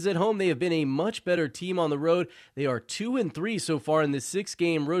the A's at home, they have been a much better team on the road. They are 2-3 so far in this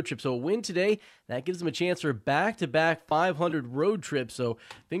 6-game road trip. So a win today, that gives them a chance for back-to-back 500 road trips. So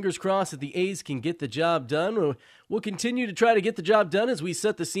fingers crossed that the A's can get the job done. We'll continue to try to get the job done as we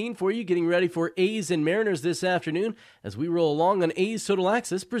set the scene for you, getting ready for A's and Mariners this afternoon as we roll along on A's Total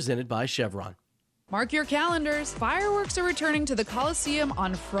Access presented by Chevron. Mark your calendars. Fireworks are returning to the Coliseum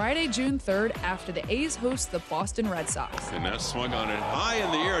on Friday, June 3rd after the A's host the Boston Red Sox. And that swung on it high in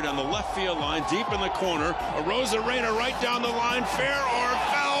the air down the left field line, deep in the corner. A Rosarena right down the line, fair or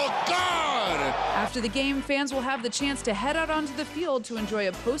foul, gone! After the game, fans will have the chance to head out onto the field to enjoy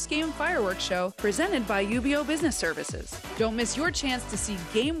a post-game fireworks show presented by UBEO Business Services. Don't miss your chance to see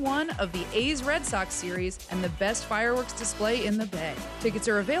Game 1 of the A's Red Sox series and the best fireworks display in the Bay. Tickets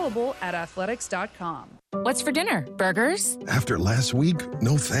are available at athletics.com. What's for dinner? Burgers? After last week,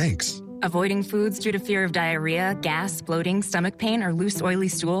 no thanks. Avoiding foods due to fear of diarrhea, gas, bloating, stomach pain, or loose, oily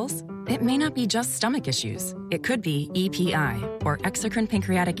stools? It may not be just stomach issues. It could be EPI, or exocrine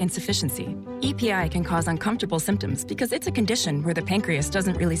pancreatic insufficiency. EPI can cause uncomfortable symptoms because it's a condition where the pancreas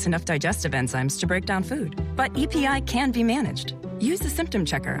doesn't release enough digestive enzymes to break down food. But EPI can be managed. Use the symptom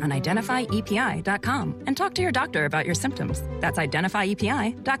checker on identifyepi.com and talk to your doctor about your symptoms. That's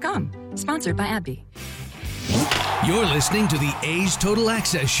identifyepi.com. Sponsored by AbbVie. You're listening to the A's Total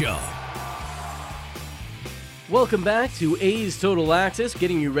Access Show. Welcome back to A's Total Access,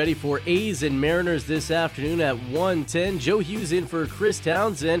 getting you ready for A's and Mariners this afternoon at 1:10. Joe Hughes in for Chris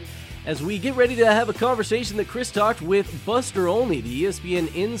Townsend as we get ready to have a conversation that Chris talked with Buster Olney, the ESPN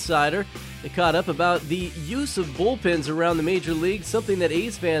insider. They caught up about the use of bullpens around the major leagues, something that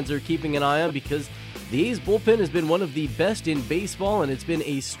A's fans are keeping an eye on because the A's bullpen has been one of the best in baseball, and it's been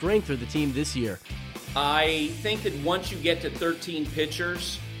a strength for the team this year. I think that once you get to 13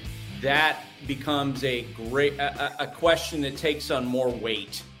 pitchers, that becomes a question that takes on more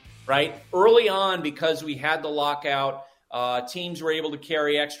weight, right? Early on, because we had the lockout, teams were able to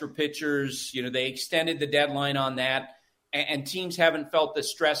carry extra pitchers. You know, they extended the deadline on that, and teams haven't felt the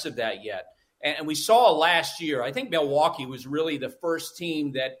stress of that yet. And we saw last year, I think Milwaukee was really the first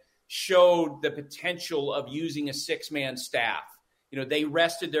team that showed the potential of using a six-man staff. You know, they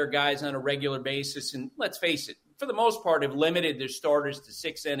rested their guys on a regular basis, and let's face it, for the most part, have limited their starters to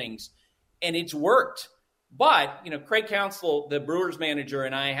 6 innings, and it's worked. But, you know, Craig Counsell, the Brewers manager,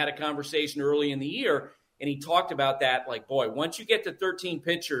 and I had a conversation early in the year, and he talked about that, like, boy, once you get to 13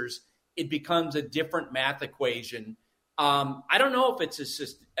 pitchers, it becomes a different math equation. I don't know if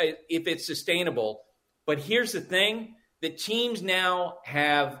it's sustainable, but here's the thing. The teams now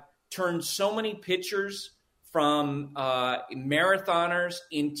have turned so many pitchers from marathoners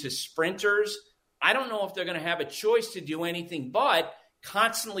into sprinters. I don't know if they're going to have a choice to do anything but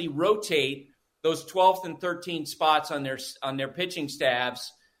constantly rotate those 12th and 13th spots on their pitching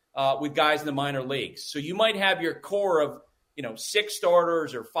staffs with guys in the minor leagues. So you might have your core of, you know, 6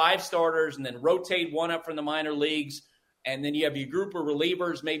 starters or 5 starters, and then rotate one up from the minor leagues, and then you have your group of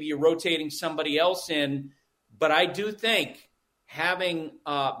relievers. Maybe you're rotating somebody else in. But I do think having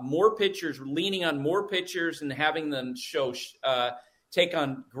more pitchers, leaning on more pitchers, and having them take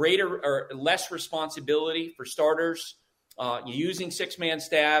on greater or less responsibility for starters, using 6-man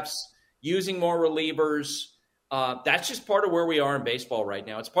staffs, using more relievers. That's just part of where we are in baseball right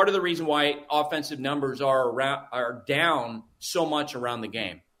now. It's part of the reason why offensive numbers are down so much around the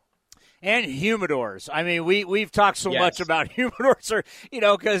game. And humidors. I mean, we've talked so much about humidors,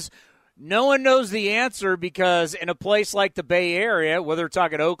 because no one knows the answer, because in a place like the Bay Area, whether we're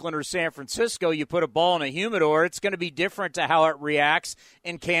talking Oakland or San Francisco, you put a ball in a humidor, it's going to be different to how it reacts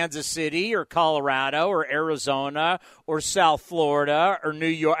in Kansas City or Colorado or Arizona or South Florida or New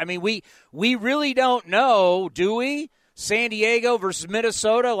York. I mean, we really don't know, do we? San Diego versus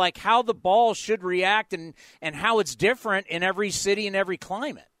Minnesota, like how the ball should react and how it's different in every city and every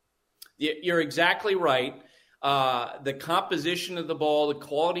climate. You're exactly right. The composition of the ball, the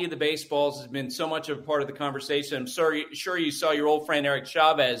quality of the baseballs has been so much of a part of the conversation. I'm sure you saw your old friend Eric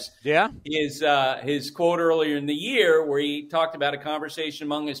Chavez. Yeah. His quote earlier in the year where he talked about a conversation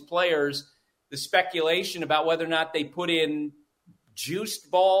among his players, the speculation about whether or not they put in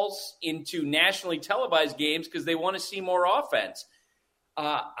juiced balls into nationally televised games because they want to see more offense.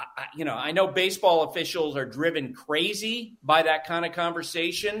 I know baseball officials are driven crazy by that kind of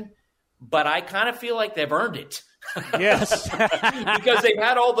conversation, but I kind of feel like they've earned it. Yes. Because they've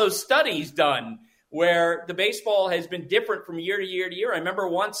had all those studies done where the baseball has been different from year to year to year. I remember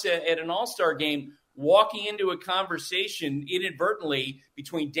once at an All-Star game walking into a conversation inadvertently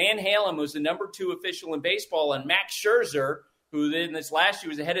between Dan Halem, who's the number 2 official in baseball, and Max Scherzer, who in this last year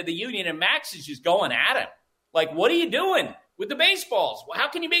was the head of the union, and Max is just going at him. Like, what are you doing with the baseballs? How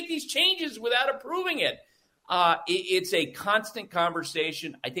can you make these changes without approving it? It's a constant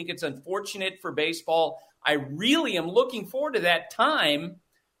conversation. I think it's unfortunate for baseball. I really am looking forward to that time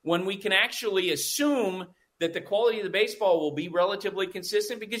when we can actually assume that the quality of the baseball will be relatively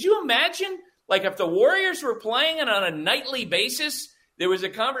consistent. Because you imagine, like, if the Warriors were playing it on a nightly basis, there was a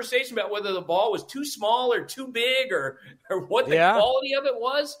conversation about whether the ball was too small or too big or what the quality of it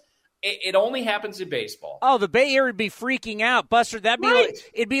was. it only happens in baseball. Oh, the Bay Area would be freaking out, Buster.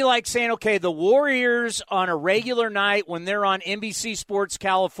 It'd be like saying, okay, the Warriors on a regular night when they're on NBC Sports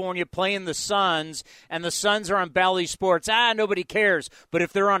California playing the Suns, and the Suns are on Bally Sports. Nobody cares. But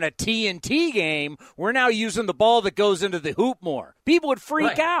if they're on a TNT game, we're now using the ball that goes into the hoop more. People would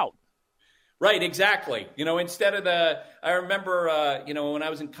freak out. Right, exactly. Instead of I remember, when I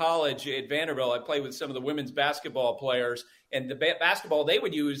was in college at Vanderbilt, I played with some of the women's basketball players, and the basketball they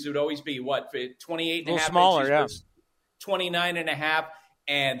would use would always be, 28 and a half smaller, inches, 29 and a half,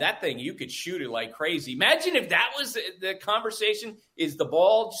 and that thing, you could shoot it like crazy. Imagine if that was the conversation, is the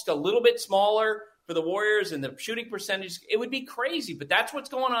ball just a little bit smaller for the Warriors and the shooting percentage, it would be crazy. But that's what's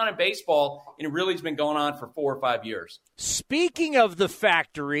going on in baseball, and it really has been going on for 4 or 5 years. Speaking of the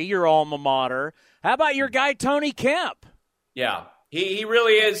factory, your alma mater, how about your guy Tony Kemp? Yeah, he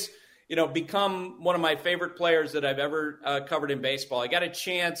really is, become one of my favorite players that I've ever covered in baseball. I got a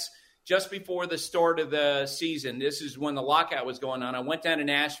chance just before the start of the season. This is when the lockout was going on. I went down to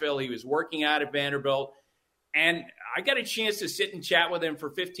Nashville. He was working out at Vanderbilt, and I got a chance to sit and chat with him for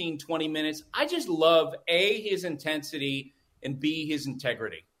 15, 20 minutes. I just love, A, his intensity, and B, his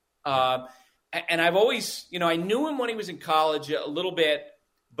integrity. And I've always, I knew him when he was in college a little bit,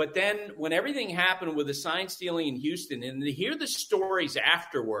 but then when everything happened with the sign stealing in Houston, and to hear the stories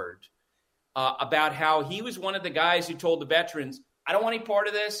afterward about how he was one of the guys who told the veterans, I don't want any part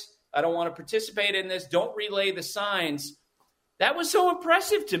of this. I don't want to participate in this. Don't relay the signs. That was so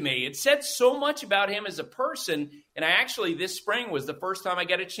impressive to me. It said so much about him as a person. And this spring was the first time I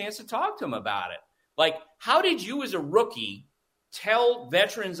got a chance to talk to him about it. Like, how did you as a rookie tell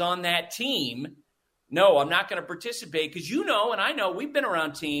veterans on that team, no, I'm not going to participate? Because and I know, we've been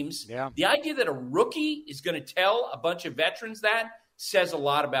around teams. Yeah. The idea that a rookie is going to tell a bunch of veterans that says a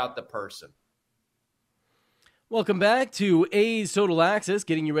lot about the person. Welcome back to A's Total Access,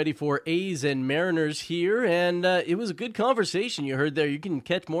 getting you ready for A's and Mariners here. And it was a good conversation you heard there. You can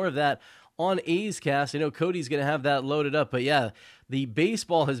catch more of that on A's Cast. I know Cody's going to have that loaded up. But yeah, the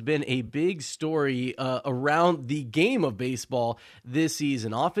baseball has been a big story around the game of baseball this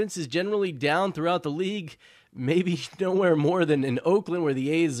season. Offense is generally down throughout the league. Maybe nowhere more than in Oakland, where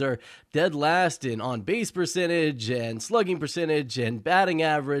the A's are dead last in on-base percentage and slugging percentage and batting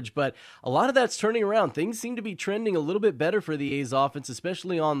average. But a lot of that's turning around. Things seem to be trending a little bit better for the A's offense,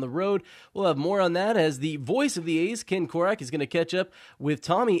 especially on the road. We'll have more on that as the voice of the A's, Ken Korak, is going to catch up with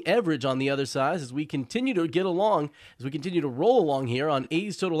Tommy Everidge on the other side as we continue to get along, as we continue to roll along here on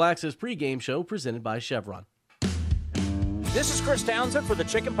A's Total Access pregame show presented by Chevron. This is Chris Townsend for the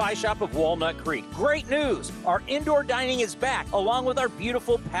Chicken Pie Shop of Walnut Creek. Great news! Our indoor dining is back, along with our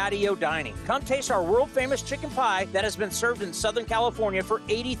beautiful patio dining. Come taste our world-famous chicken pie that has been served in Southern California for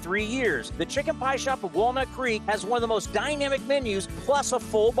 83 years. The Chicken Pie Shop of Walnut Creek has one of the most dynamic menus, plus a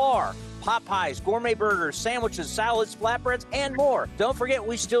full bar. Pot pies, gourmet burgers, sandwiches, salads, flatbreads, and more. Don't forget,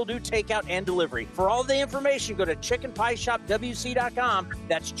 we still do takeout and delivery. For all the information, go to chickenpieshopwc.com.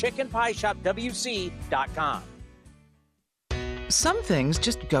 That's chickenpieshopwc.com. Some things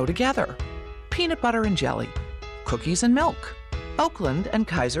just go together. Peanut butter and jelly, cookies and milk, Oakland and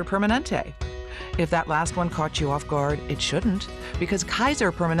Kaiser Permanente. If that last one caught you off guard, it shouldn't, because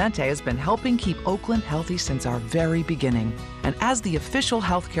Kaiser Permanente has been helping keep Oakland healthy since our very beginning. And as the official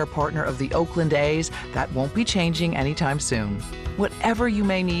healthcare partner of the Oakland A's, that won't be changing anytime soon. Whatever you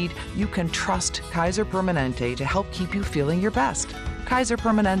may need, you can trust Kaiser Permanente to help keep you feeling your best. Kaiser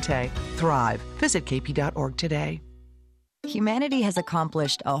Permanente. Thrive. Visit kp.org today. Humanity has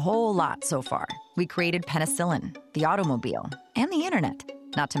accomplished a whole lot so far. We created penicillin, the automobile, and the internet,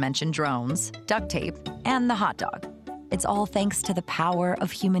 not to mention drones, duct tape, and the hot dog. It's all thanks to the power of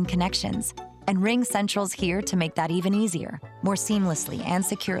human connections. And Ring Central's here to make that even easier, more seamlessly and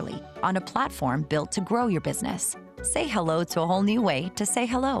securely, on a platform built to grow your business. Say hello to a whole new way to say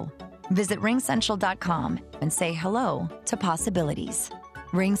hello. Visit ringcentral.com and say hello to possibilities.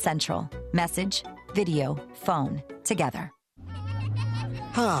 Ring Central. Message, video, phone, together.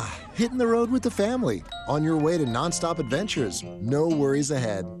 Hitting the road with the family. On your way to nonstop adventures. No worries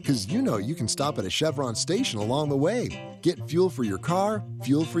ahead, because you know you can stop at a Chevron station along the way. Get fuel for your car,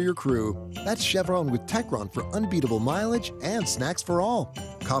 fuel for your crew. That's Chevron with Techron for unbeatable mileage and snacks for all.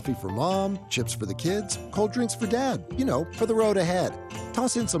 Coffee for mom, chips for the kids, cold drinks for dad. You know, for the road ahead.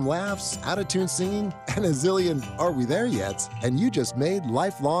 Toss in some laughs, out-of-tune singing, and a zillion "Are we there yet?" And you just made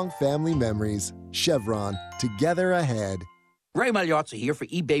lifelong family memories. Chevron, together ahead. Ray Magliozzi here for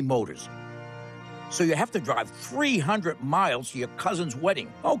eBay Motors. so you have to drive 300 miles to your cousin's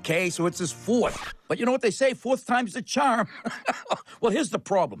wedding. Okay, so it's his fourth. But you know what they say, fourth time's the charm. Well, here's the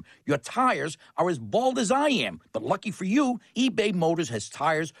problem. Your tires are as bald as I am. But lucky for you, eBay Motors has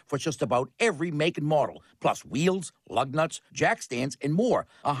tires for just about every make and model. Plus wheels, lug nuts, jack stands, and more.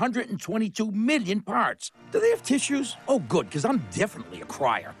 122 million parts. Do they have tissues? Oh, good, because I'm definitely a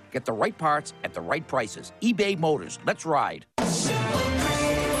crier. Get the right parts at the right prices. eBay Motors. Let's ride.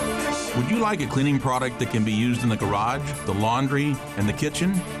 Would you like a cleaning product that can be used in the garage, the laundry, and the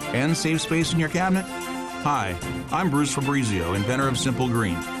kitchen, and save space in your cabinet? Hi, I'm Bruce Fabrizio, inventor of Simple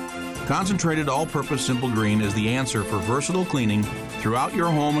Green. Concentrated all-purpose Simple Green is the answer for versatile cleaning throughout your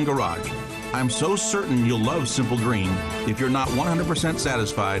home and garage. I'm so certain you'll love Simple Green. If you're not 100%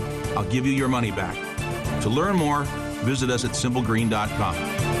 satisfied, I'll give you your money back. To learn more, visit us at simplegreen.com.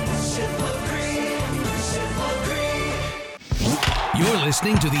 You're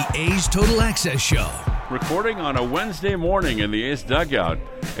listening to the A's Total Access Show. Recording on a Wednesday morning in the A's dugout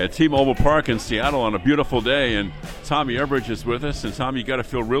at T-Mobile Park in Seattle on a beautiful day. And Tommy Everidge is with us. And Tommy, you got to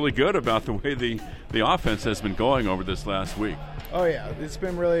feel really good about the way the offense has been going over this last week. Oh, yeah. It's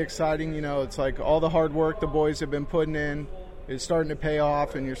been really exciting. You know, it's like all the hard work the boys have been putting in is starting to pay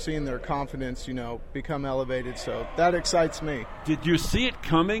off, and you're seeing their confidence, you know, become elevated. So that excites me. Did you see it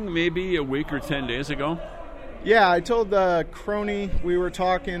coming maybe a week or 10 days ago? Yeah, I told Crony, we were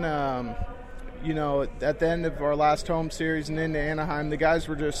talking, you know, at the end of our last home series and into Anaheim, the guys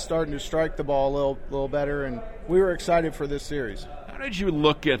were just starting to strike the ball a little better, and we were excited for this series. How did you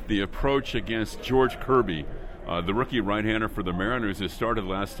look at the approach against George Kirby, the rookie right-hander for the Mariners who started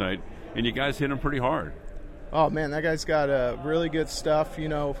last night, and you guys hit him pretty hard? Oh, man, that guy's got really good stuff, you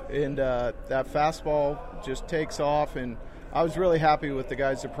know, and that fastball just takes off, and I was really happy with the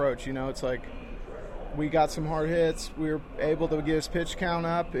guy's approach. You know, it's like, we got some hard hits. We were able to get his pitch count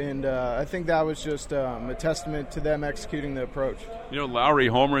up, and I think that was just a testament to them executing the approach. You know, Lowry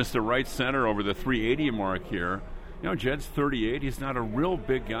homers to right center over the 380 mark here. You know, Jed's 38. He's not a real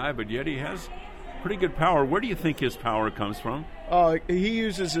big guy, but yet he has pretty good power. Where do you think his power comes from? Oh, he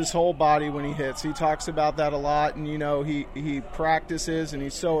uses his whole body when he hits. He talks about that a lot, and, you know, he practices, and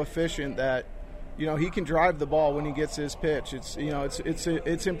he's so efficient that, you know, he can drive the ball when he gets his pitch. It's, you know,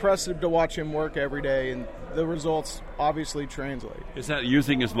 it's impressive to watch him work every day, and the results obviously translate. Is that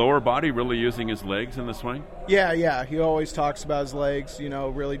using his lower body, really using his legs in the swing? Yeah. He always talks about his legs, you know,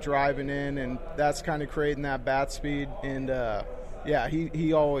 really driving in, and that's kind of creating that bat speed. And,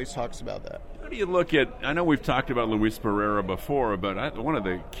 he always talks about that. How do you look at, I know we've talked about Luis Pereira before, but one of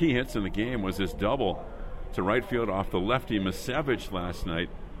the key hits in the game was his double to right field off the lefty Misevich last night.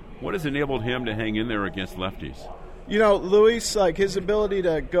 What has enabled him to hang in there against lefties? You know, Luis, like his ability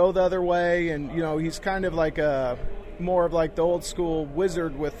to go the other way, and, you know, he's kind of like more of like the old school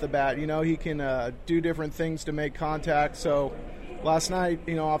wizard with the bat. You know, he can do different things to make contact. So last night,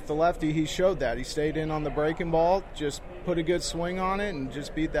 you know, off the lefty, he showed that. He stayed in on the breaking ball, just put a good swing on it, and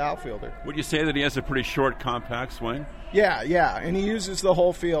just beat the outfielder. Would you say that he has a pretty short, compact swing? Yeah, and he uses the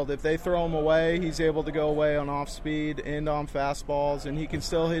whole field. If they throw him away, he's able to go away on off speed and on fastballs, and he can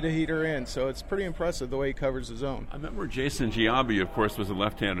still hit a heater in. So it's pretty impressive the way he covers his zone. I remember Jason Giambi, of course, was a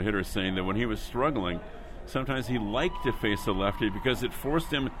left-handed hitter, saying that when he was struggling, sometimes he liked to face a lefty because it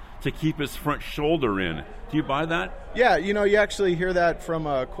forced him to keep his front shoulder in. Do you buy that? Yeah, you know, you actually hear that from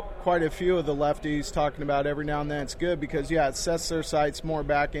quite a few of the lefties talking about every now and then. It's good because, it sets their sights more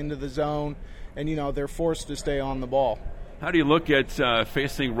back into the zone, and, you know, they're forced to stay on the ball. How do you look at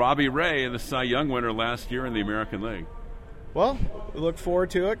facing Robbie Ray in the Cy Young winner last year in the American League? Well, we look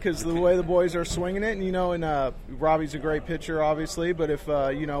forward to it because the way the boys are swinging it, and, you know, and Robbie's a great pitcher, obviously, but if,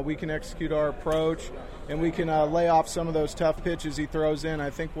 you know, we can execute our approach and we can lay off some of those tough pitches he throws in, I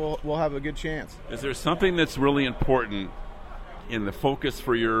think we'll have a good chance. Is there something that's really important in the focus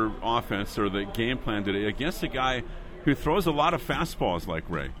for your offense or the game plan today against a guy who throws a lot of fastballs like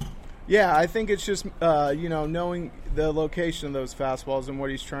Ray? Yeah, I think it's just, you know, knowing the location of those fastballs and what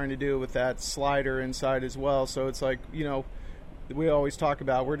he's trying to do with that slider inside as well. So it's like, you know, we always talk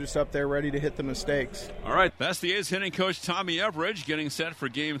about, we're just up there ready to hit the mistakes. All right, that's the A's hitting coach Tommy Everidge getting set for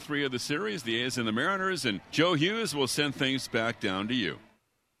Game 3 of the series, the A's and the Mariners, and Joe Hughes will send things back down to you.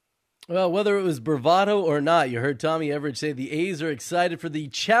 Well, whether it was bravado or not, you heard Tommy Everidge say the A's are excited for the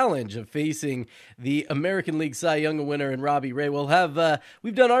challenge of facing the American League Cy Young winner in Robbie Ray.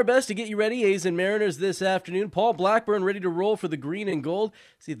 We've done our best to get you ready, A's and Mariners this afternoon. Paul Blackburn ready to roll for the green and gold.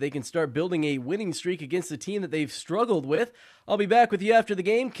 See if they can start building a winning streak against a team that they've struggled with. I'll be back with you after the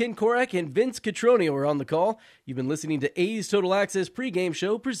game. Ken Korak and Vince Cotroneo are on the call. You've been listening to A's Total Access pregame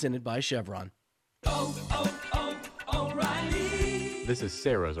show presented by Chevron. O'Reilly. This is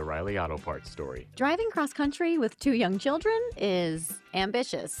Sarah's O'Reilly Auto Parts story. Driving cross country with 2 young children is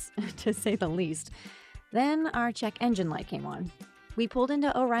ambitious, to say the least. Then our check engine light came on. We pulled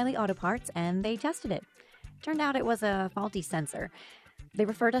into O'Reilly Auto Parts and they tested it. Turned out it was a faulty sensor. They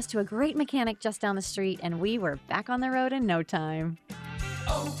referred us to a great mechanic just down the street and we were back on the road in no time.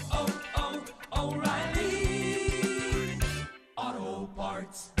 O'Reilly Auto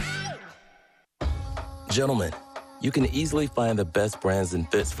Parts. Gentlemen, you can easily find the best brands and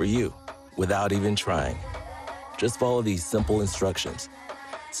fits for you without even trying. Just follow these simple instructions.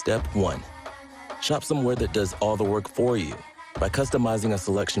 Step 1. Shop somewhere that does all the work for you by customizing a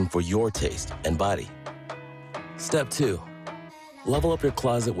selection for your taste and body. Step 2. Level up your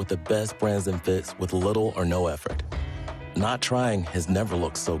closet with the best brands and fits with little or no effort. Not trying has never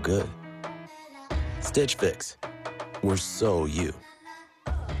looked so good. Stitch Fix. We're so you.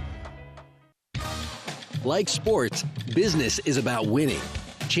 Like sports, business is about winning.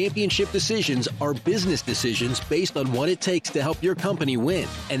 Championship decisions are business decisions based on what it takes to help your company win.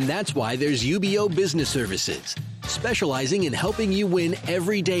 And that's why there's UBO Business Services, specializing in helping you win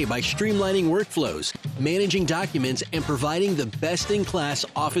every day by streamlining workflows, managing documents, and providing the best-in-class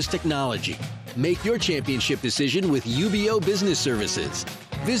office technology. Make your championship decision with UBO Business Services.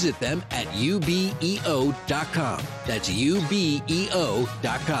 Visit them at ubeo.com. That's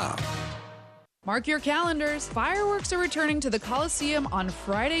ubeo.com. Mark your calendars. Fireworks are returning to the Coliseum on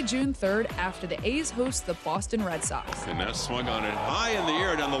Friday, June 3rd after the A's host the Boston Red Sox. And that swung on it high in the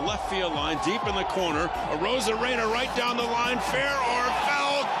air down the left field line, deep in the corner. A Rosarena right down the line, fair or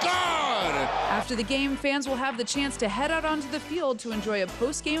foul, gone! After the game, fans will have the chance to head out onto the field to enjoy a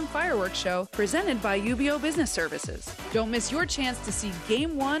post-game fireworks show presented by UBO Business Services. Don't miss your chance to see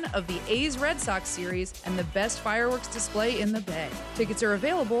Game 1 of the A's Red Sox series and the best fireworks display in the Bay. Tickets are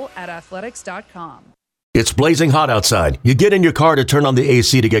available at athletics.com. It's blazing hot outside. You get in your car to turn on the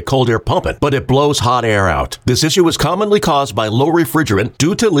AC to get cold air pumping, but it blows hot air out. This issue is commonly caused by low refrigerant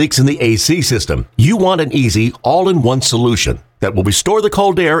due to leaks in the AC system. You want an easy, all-in-one solution that will restore the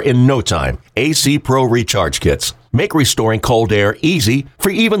cold air in no time. AC Pro Recharge Kits make restoring cold air easy for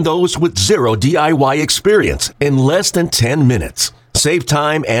even those with zero DIY experience in less than 10 minutes. Save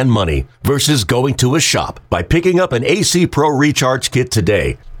time and money versus going to a shop by picking up an AC Pro Recharge Kit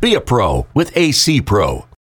today. Be a pro with AC Pro.